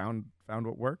is found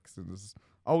what works, and is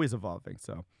always evolving.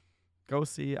 So go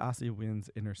see Aussie Wins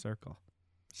Inner Circle.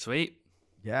 Sweet.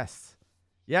 Yes,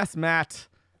 Matt.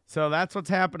 So that's what's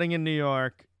happening in New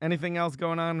York. Anything else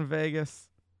going on in Vegas?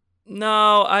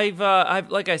 No, I've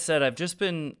like I said,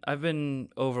 I've been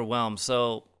overwhelmed.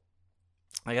 So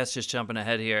I guess just jumping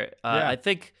ahead here. I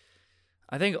think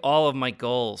all of my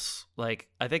goals, like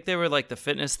I think they were like the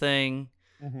fitness thing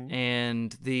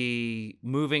and the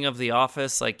moving of the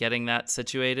office, like getting that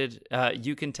situated.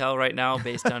 You can tell right now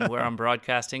based on where I'm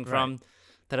broadcasting from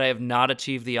that I have not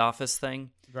achieved the office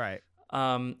thing. Right.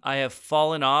 I have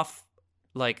fallen off.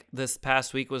 Like this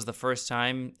past week was the first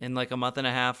time in like a month and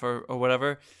a half or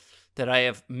whatever that I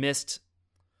have missed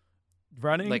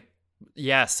running. Like,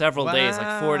 yeah, several days,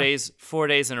 like 4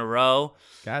 days in a row.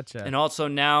 Gotcha. And also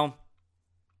now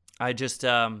I just,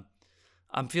 I'm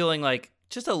feeling like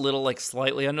just a little like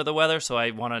slightly under the weather. So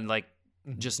I want to like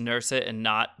just nurse it and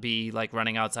not be like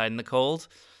running outside in the cold.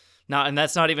 Now, and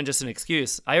that's not even just an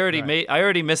excuse. I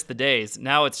already missed the days.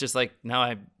 Now it's just like, now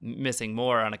I'm missing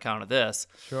more on account of this.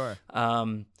 Sure.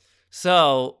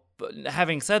 So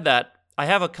having said that, I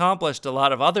have accomplished a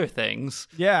lot of other things.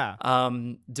 Yeah.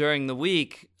 During the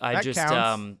week, That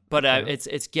counts.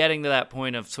 It's getting to that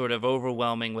point of sort of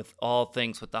overwhelming with all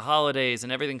things with the holidays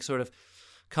and everything sort of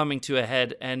coming to a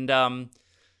head. And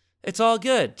it's all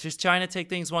good. Just trying to take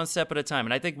things one step at a time.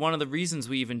 And I think one of the reasons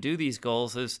we even do these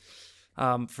goals is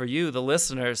for you, the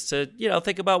listeners, to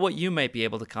think about what you might be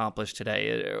able to accomplish today.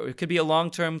 It could be a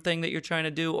long-term thing that you're trying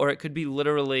to do, or it could be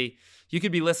literally you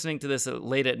could be listening to this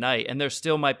late at night, and there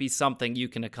still might be something you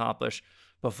can accomplish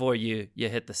before you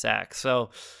hit the sack.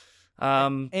 So,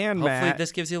 and hopefully, Matt,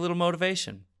 this gives you a little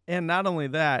motivation. And not only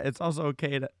that, it's also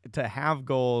okay to have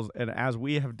goals, and as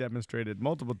we have demonstrated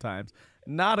multiple times,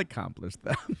 not accomplish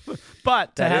them,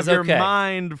 but to have your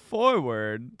mind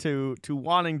forward to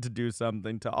wanting to do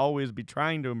something, to always be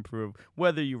trying to improve,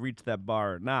 whether you reach that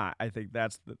bar or not. I think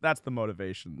that's the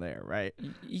motivation there, right?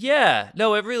 Yeah,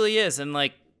 no, it really is. And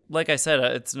like I said,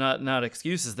 it's not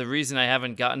excuses. The reason I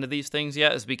haven't gotten to these things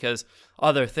yet is because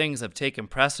other things have taken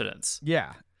precedence.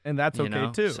 Yeah, and that's okay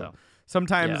too. So.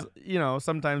 Sometimes,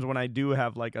 sometimes when I do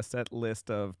have like a set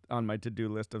list on my to-do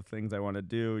list of things I want to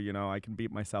do, I can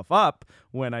beat myself up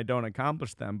when I don't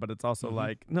accomplish them. But it's also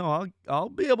like, no, I'll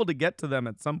be able to get to them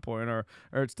at some point, or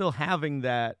still having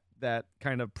that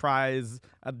kind of prize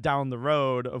down the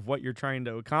road of what you're trying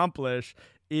to accomplish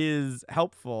is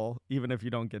helpful, even if you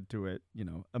don't get to it,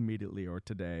 immediately or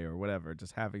today or whatever.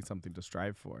 Just having something to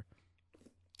strive for.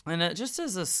 And just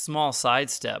as a small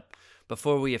sidestep,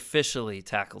 before we officially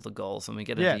tackle the goals and we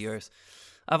get into yours,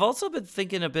 I've also been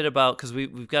thinking a bit about, because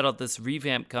we've got all this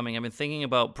revamp coming, I've been thinking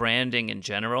about branding in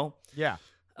general. Yeah.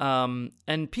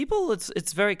 And people,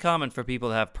 it's very common for people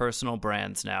to have personal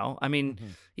brands now. I mean,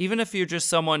 even if you're just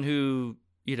someone who,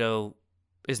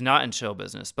 is not in show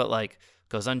business, but like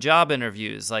goes on job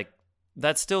interviews, like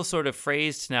that's still sort of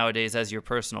phrased nowadays as your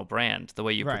personal brand, the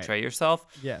way you portray yourself.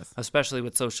 Yes. Especially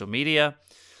with social media.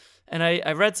 And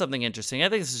I read something interesting. I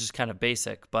think this is just kind of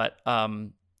basic, but I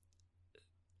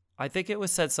think it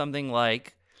was said something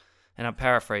like, and I'm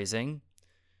paraphrasing,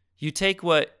 you take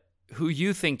who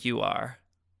you think you are,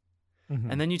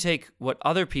 and then you take what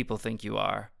other people think you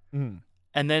are.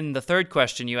 And then the third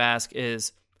question you ask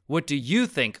is, what do you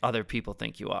think other people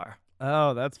think you are?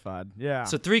 Oh, that's fun. Yeah.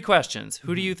 So 3 questions.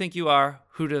 Who do you think you are?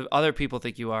 Who do other people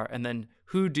think you are? And then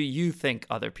who do you think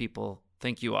other people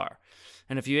think you are?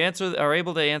 And if you are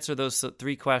able to answer those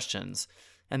 3 questions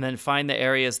and then find the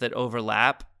areas that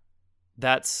overlap,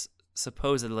 that's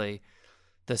supposedly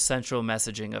the central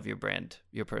messaging of your brand,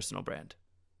 your personal brand.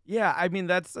 Yeah, I mean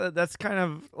that's kind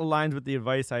of aligned with the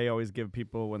advice I always give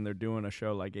people when they're doing a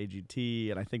show like AGT,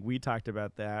 and I think we talked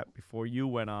about that before you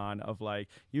went on, of like,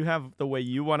 you have the way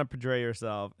you want to portray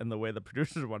yourself and the way the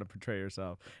producers want to portray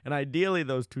yourself, and ideally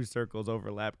those 2 circles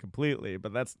overlap completely,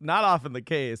 but that's not often the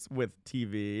case with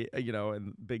TV,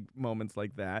 and big moments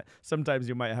like that. Sometimes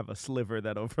you might have a sliver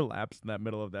that overlaps in that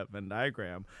middle of that Venn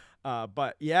diagram,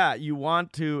 but yeah, you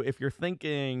want to, if you're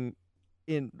thinking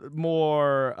in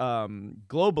more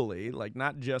globally, like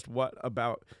not just what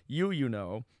about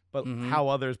you but how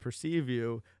others perceive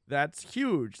you. That's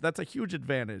huge. That's a huge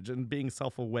advantage in being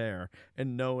self-aware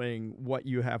and knowing what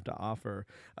you have to offer.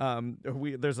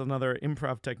 There's another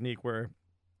improv technique where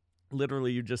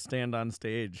literally you just stand on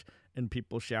stage and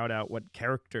people shout out what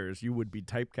characters you would be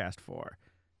typecast for.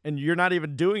 And you're not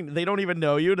even they don't even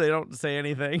know you. They don't say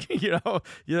anything,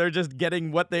 They're just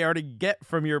getting what they already get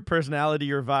from your personality,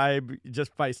 your vibe,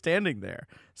 just by standing there.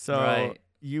 So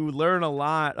you learn a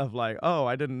lot of like, oh,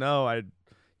 I didn't know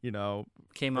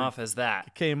came off as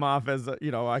that. Came off as,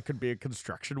 I could be a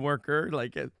construction worker.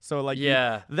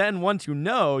 Yeah. Then once you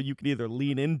can either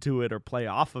lean into it or play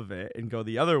off of it and go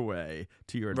the other way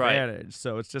to your advantage. Right.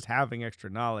 So it's just having extra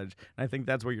knowledge. And I think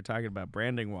that's what you're talking about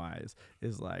branding wise,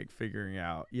 is like figuring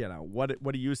out, what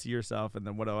do you see yourself, and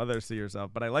then what do others see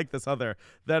yourself? But I like this other,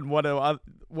 then what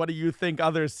do you think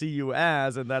others see you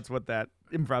as? And that's what that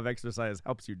improv exercise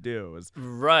helps you do, is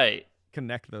right.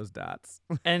 Connect those dots.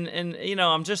 and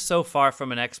I'm just so far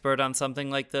from an expert on something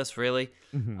like this, really.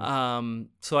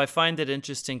 So I find it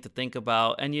interesting to think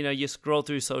about. And you scroll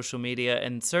through social media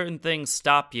and certain things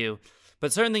stop you,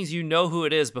 but certain things who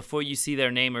it is before you see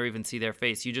their name or even see their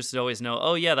face. You just always know,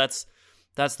 oh yeah, that's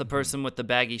the person with the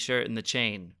baggy shirt and the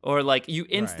chain, or like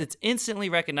it's instantly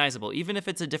recognizable, even if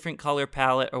it's a different color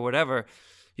palette or whatever.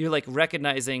 You're like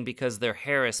recognizing because their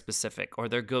hair is specific, or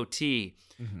their goatee,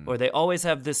 or they always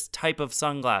have this type of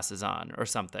sunglasses on or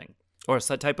something, or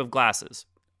some type of glasses.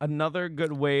 Another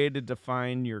good way to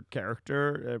define your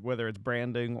character, whether it's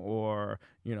branding or,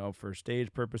 for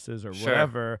stage purposes or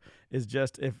whatever, is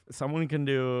just if someone can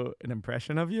do an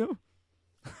impression of you.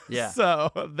 Yeah. So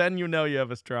then you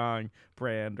have a strong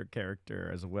brand or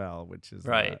character as well, which is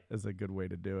is a good way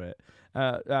to do it.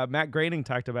 Matt Groening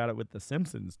talked about it with The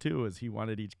Simpsons too, as he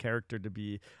wanted each character to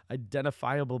be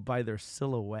identifiable by their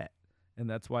silhouette. And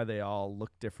that's why they all look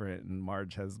different. And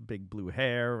Marge has big blue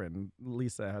hair, and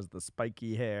Lisa has the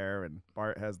spiky hair, and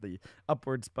Bart has the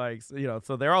upward spikes.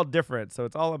 So they're all different. So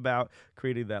it's all about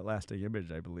creating that lasting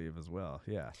image, I believe, as well.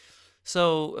 Yeah.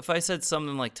 So if I said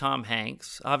something like Tom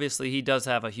Hanks, obviously he does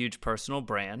have a huge personal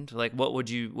brand. Like, what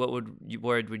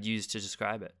word would you use to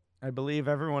describe it? I believe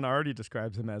everyone already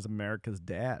describes him as America's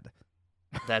dad.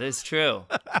 That is true.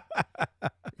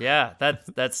 Yeah,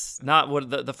 that's not what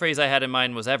the phrase I had in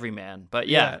mind was everyman, but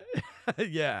yeah.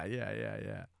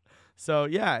 Yeah. So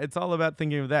yeah, it's all about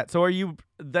thinking of that. So are you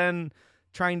then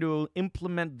trying to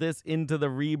implement this into the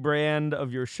rebrand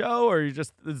of your show, or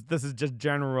this is just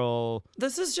general?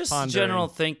 This is just pondering? General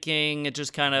thinking. It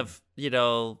just kind of,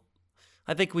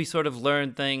 I think we sort of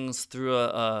learn things through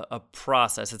a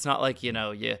process. It's not like, you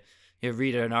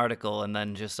read an article and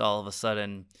then just all of a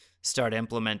sudden start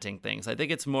implementing things. I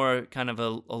think it's more kind of a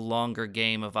longer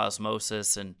game of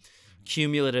osmosis and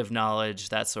cumulative knowledge,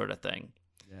 that sort of thing.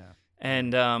 Yeah.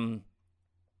 And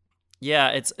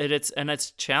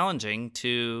it's challenging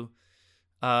to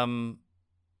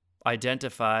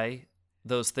identify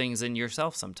those things in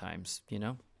yourself sometimes,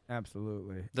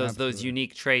 Absolutely. Those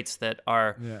unique traits that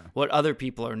are what other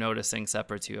people are noticing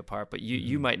separates you apart, but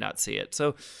you might not see it.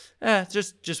 So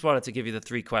just wanted to give you the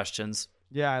 3 questions.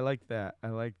 Yeah, I like that.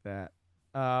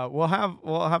 We'll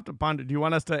have to ponder. Do you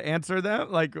want us to answer them?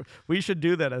 Like, we should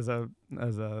do that as a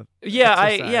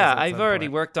I've already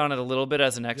worked on it a little bit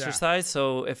as an exercise.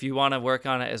 So if you want to work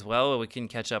on it as well, we can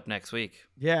catch up next week.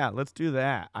 Yeah, let's do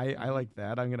that. I like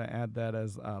that. I'm gonna add that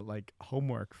as like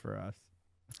homework for us.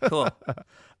 Cool.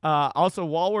 Also,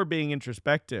 while we're being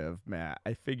introspective, Matt,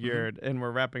 I figured, and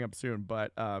we're wrapping up soon,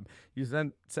 but you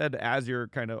then said as you're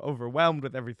kind of overwhelmed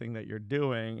with everything that you're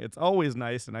doing, it's always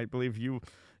nice, and I believe you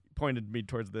pointed me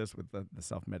towards this with the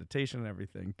self-meditation and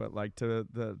everything, but like to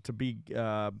be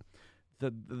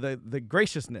the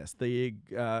graciousness, the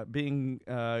being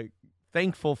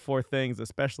thankful for things,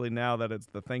 especially now that it's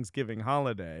the Thanksgiving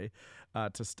holiday,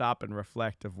 to stop and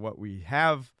reflect of what we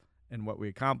have and what we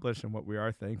accomplish and what we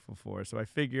are thankful for. So I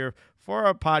figure for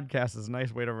our podcast is a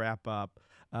nice way to wrap up.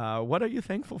 What are you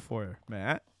thankful for,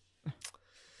 Matt?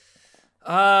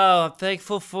 I'm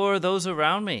thankful for those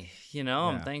around me. You know,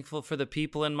 Yeah. I'm thankful for the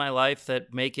people in my life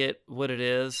that make it what it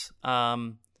is.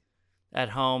 At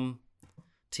home,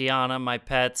 Tiana, my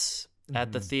pets,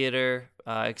 at the theater,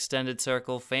 extended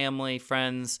circle, family,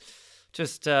 friends.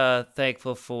 Just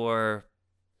thankful for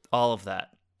all of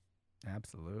that.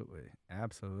 Absolutely.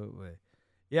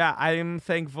 Yeah, I'm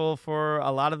thankful for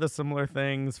a lot of the similar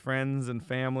things, friends and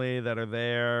family that are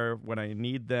there when I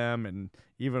need them and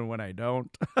even when I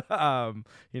don't.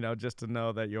 Just to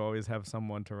know that you always have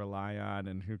someone to rely on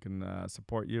and who can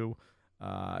support you.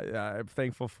 I'm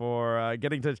thankful for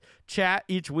getting to chat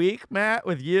each week, Matt,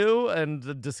 with you and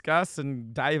to discuss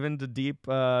and dive into deep,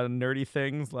 nerdy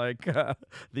things like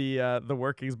the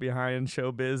workings behind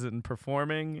showbiz and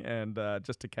performing, and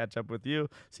just to catch up with you,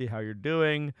 see how you're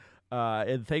doing.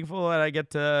 And thankful that I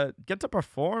get to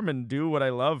perform and do what I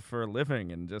love for a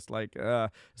living, and just like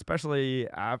especially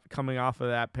coming off of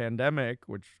that pandemic,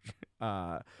 which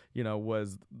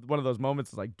was one of those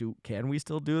moments like, can we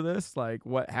still do this? Like,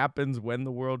 what happens when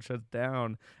the world shuts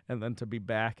down? And then to be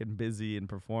back and busy and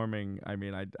performing, I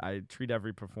mean, I treat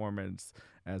every performance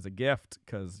as a gift,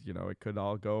 because it could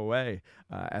all go away,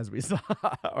 as we saw,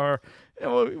 or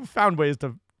we found ways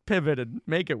to pivot and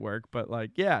make it work, but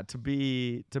to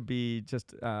be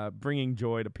just bringing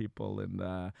joy to people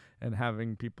and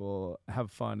having people have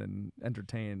fun and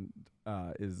entertain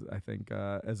is, I think,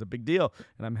 is a big deal,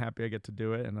 and I'm happy I get to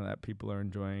do it and that people are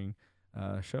enjoying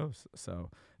shows. So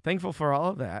thankful for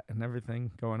all of that and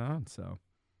everything going on. So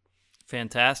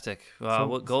fantastic.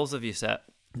 What goals have you set?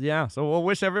 Yeah, so we'll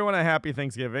wish everyone a happy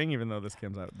Thanksgiving, even though this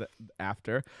comes out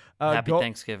after. Happy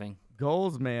Thanksgiving.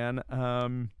 Goals, man.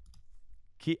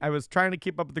 I was trying to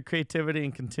keep up with the creativity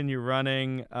and continue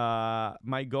running.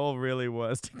 My goal really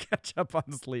was to catch up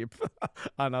on sleep.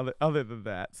 Other than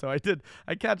that, so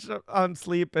I catch up on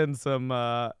sleep and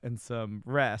some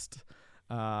rest,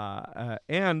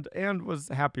 and was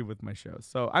happy with my shows.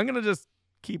 So I'm gonna just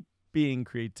keep being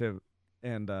creative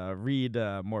and read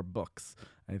more books,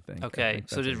 I think. Okay,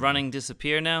 so did running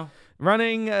disappear now?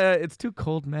 Running, it's too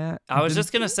cold, Matt. I was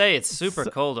just going to say, it's super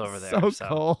cold over there. So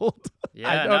cold. Yeah,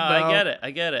 I don't know.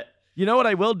 I get it. You know what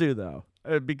I will do, though?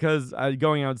 Because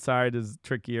going outside is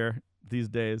trickier these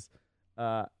days.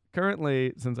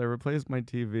 Currently, since I replaced my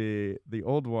TV, the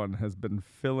old one has been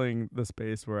filling the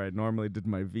space where I normally did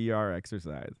my VR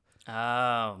exercise.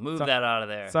 Oh, move that out of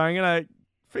there. So I'm going to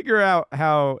figure out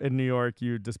how in New York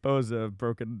you dispose of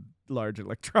broken large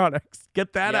electronics.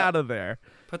 Get that out of there.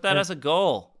 Put that as a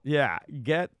goal. Yeah,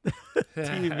 get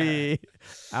TV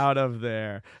out of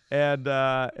there, and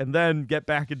then get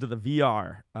back into the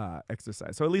VR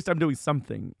exercise. So at least I'm doing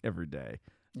something every day.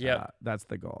 Yeah, that's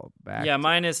the goal.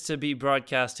 Mine is to be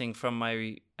broadcasting from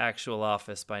my actual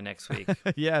office by next week.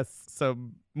 Yes, so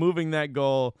moving that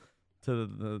goal to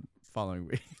the following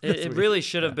week. It really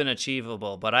should have been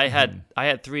achievable, but I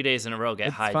had 3 days in a row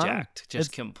get hijacked, fine.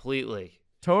 just completely.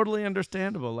 Totally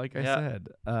understandable, like I said.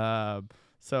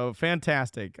 So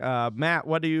fantastic. Matt,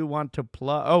 what do you want to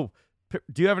plug? Oh,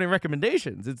 do you have any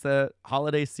recommendations? It's the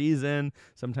holiday season.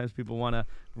 Sometimes people want to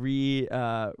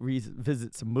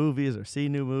revisit some movies or see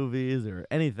new movies or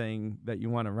anything that you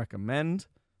want to recommend,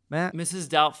 Matt? Mrs.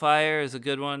 Doubtfire is a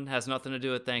good one. Has nothing to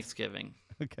do with Thanksgiving.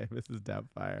 Okay, Mrs.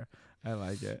 Doubtfire. I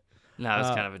like it. No, it's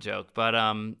kind of a joke, but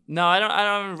no, I don't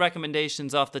have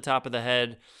recommendations off the top of the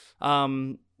head.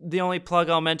 The only plug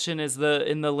I'll mention is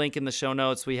in the link in the show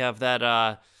notes. We have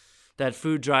that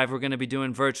food drive we're going to be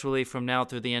doing virtually from now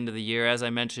through the end of the year. As I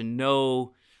mentioned,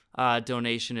 no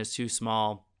donation is too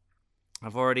small.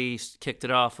 I've already kicked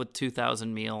it off with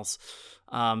 2,000 meals,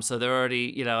 so they're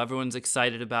already, everyone's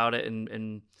excited about it.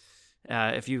 And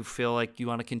if you feel like you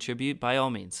want to contribute, by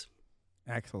all means.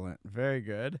 Excellent, very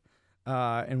good.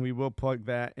 And we will plug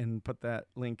that and put that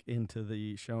link into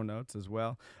the show notes as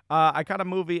well. I caught a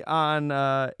movie on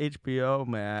HBO,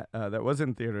 Matt, that was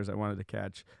in theaters I wanted to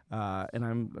catch. And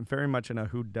I'm very much in a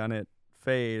whodunit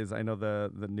phase. I know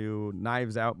the new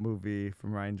Knives Out movie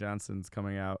from Rian Johnson's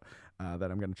coming out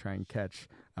that I'm going to try and catch.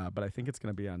 But I think it's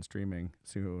going to be on streaming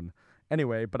soon.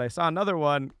 Anyway, but I saw another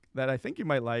one that I think you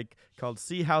might like called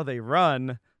See How They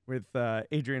Run with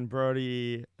Adrian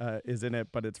Brody is in it,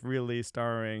 but it's really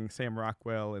starring Sam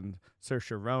Rockwell and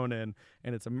Saoirse Ronan,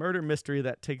 and it's a murder mystery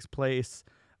that takes place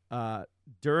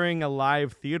during a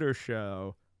live theater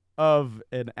show of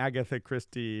an Agatha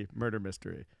Christie murder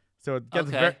mystery. So it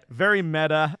gets very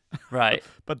meta, Right.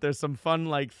 but there's some fun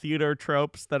like theater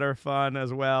tropes that are fun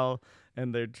as well.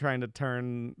 And they're trying to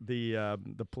turn the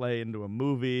play into a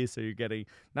movie, so you're getting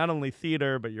not only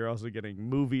theater, but you're also getting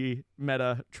movie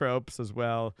meta tropes as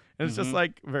well. And it's just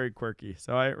like very quirky.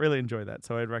 So I really enjoy that.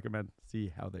 So I'd recommend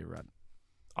See How They Run.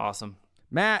 Awesome.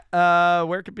 Matt,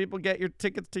 where can people get your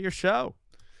tickets to your show?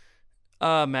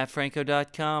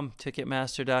 MattFranco.com,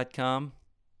 Ticketmaster.com.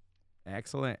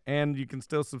 Excellent. And you can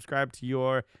still subscribe to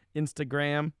your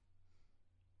Instagram.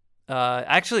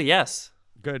 Actually, yes.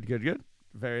 Good.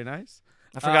 Very nice.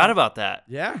 I forgot about that.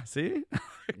 Yeah, see? I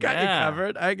got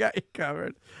you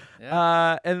covered.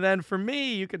 Yeah. And then for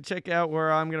me, you can check out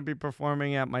where I'm going to be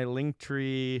performing at my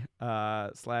Linktree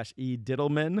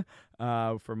 /eDiddleman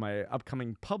for my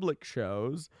upcoming public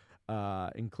shows,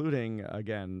 including,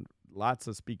 again, lots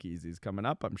of speakeasies coming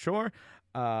up, I'm sure,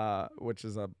 which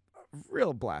is a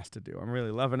real blast to do. I'm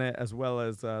really loving it, as well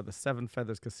as the Seven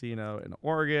Feathers Casino in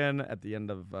Oregon at the end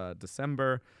of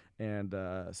December, and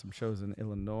some shows in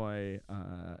Illinois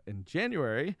in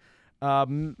January.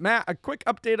 Matt, a quick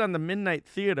update on the Midnight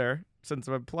Theater, since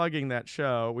I'm plugging that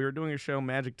show. We were doing a show,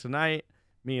 Magic Tonight,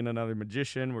 me and another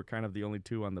magician. We're kind of the only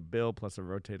two on the bill, plus a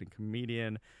rotating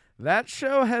comedian. That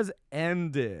show has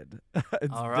ended.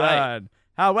 It's All right. done.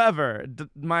 However,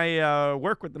 my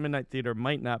work with the Midnight Theater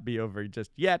might not be over just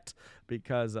yet,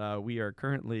 because we are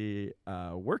currently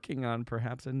working on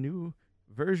perhaps a new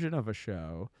version of a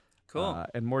show. Cool.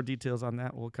 And more details on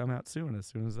that will come out soon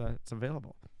as it's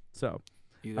available. So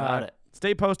You got it.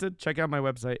 stay posted. Check out my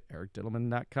website,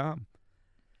 ericdiddleman.com.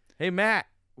 Hey, Matt,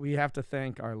 we have to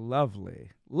thank our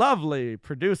lovely, lovely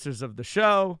producers of the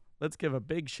show. Let's give a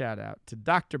big shout out to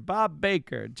Dr. Bob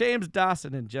Baker, James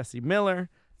Dawson, and Jesse Miller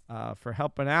for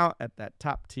helping out at that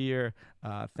top tier.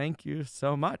 Thank you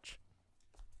so much.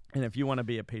 And if you want to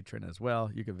be a patron as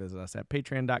well, you can visit us at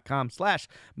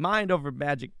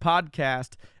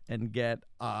patreon.com/mindovermagicpodcast and get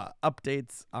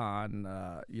updates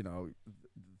on,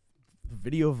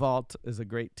 Video Vault is a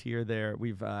great tier there.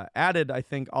 We've added, I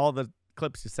think, all the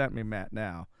clips you sent me, Matt,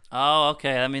 now. Oh,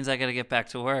 okay. That means I got to get back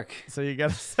to work. So you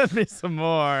got to send me some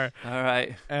more. All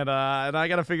right. And I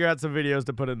got to figure out some videos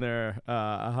to put in there.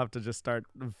 I'll have to just start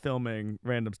filming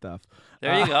random stuff.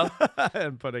 There you go.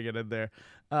 And putting it in there.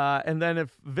 And then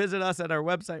visit us at our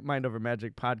website,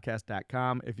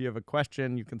 mindovermagicpodcast.com. If you have a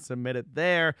question, you can submit it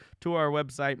there to our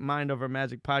website,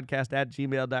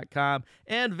 mindovermagicpodcast@gmail.com.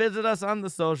 And visit us on the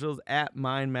socials at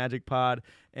mindmagicpod.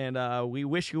 And we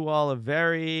wish you all a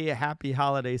very happy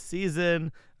holiday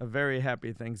season, a very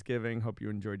happy Thanksgiving. Hope you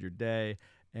enjoyed your day.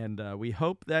 And we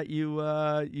hope that you,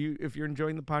 if you're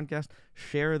enjoying the podcast,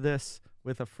 share this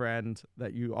with a friend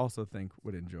that you also think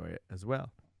would enjoy it as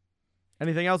well.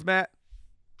 Anything else, Matt?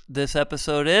 This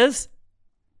episode is?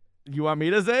 You want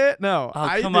me to say it? No.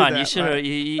 Oh, come on. You should have.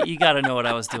 You got to know what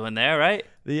I was doing there, right?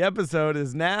 The episode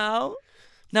is now.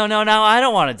 No. I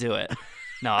don't want to do it.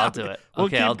 No, I'll do it.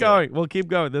 Okay, I'll do it. We'll keep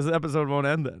going. This episode won't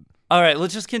end then. All right,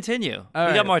 let's just continue. We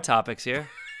right. got more topics here.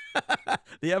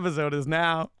 The episode is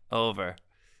now Over.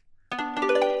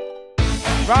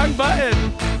 Wrong button.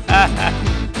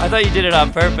 I thought you did it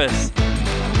on purpose.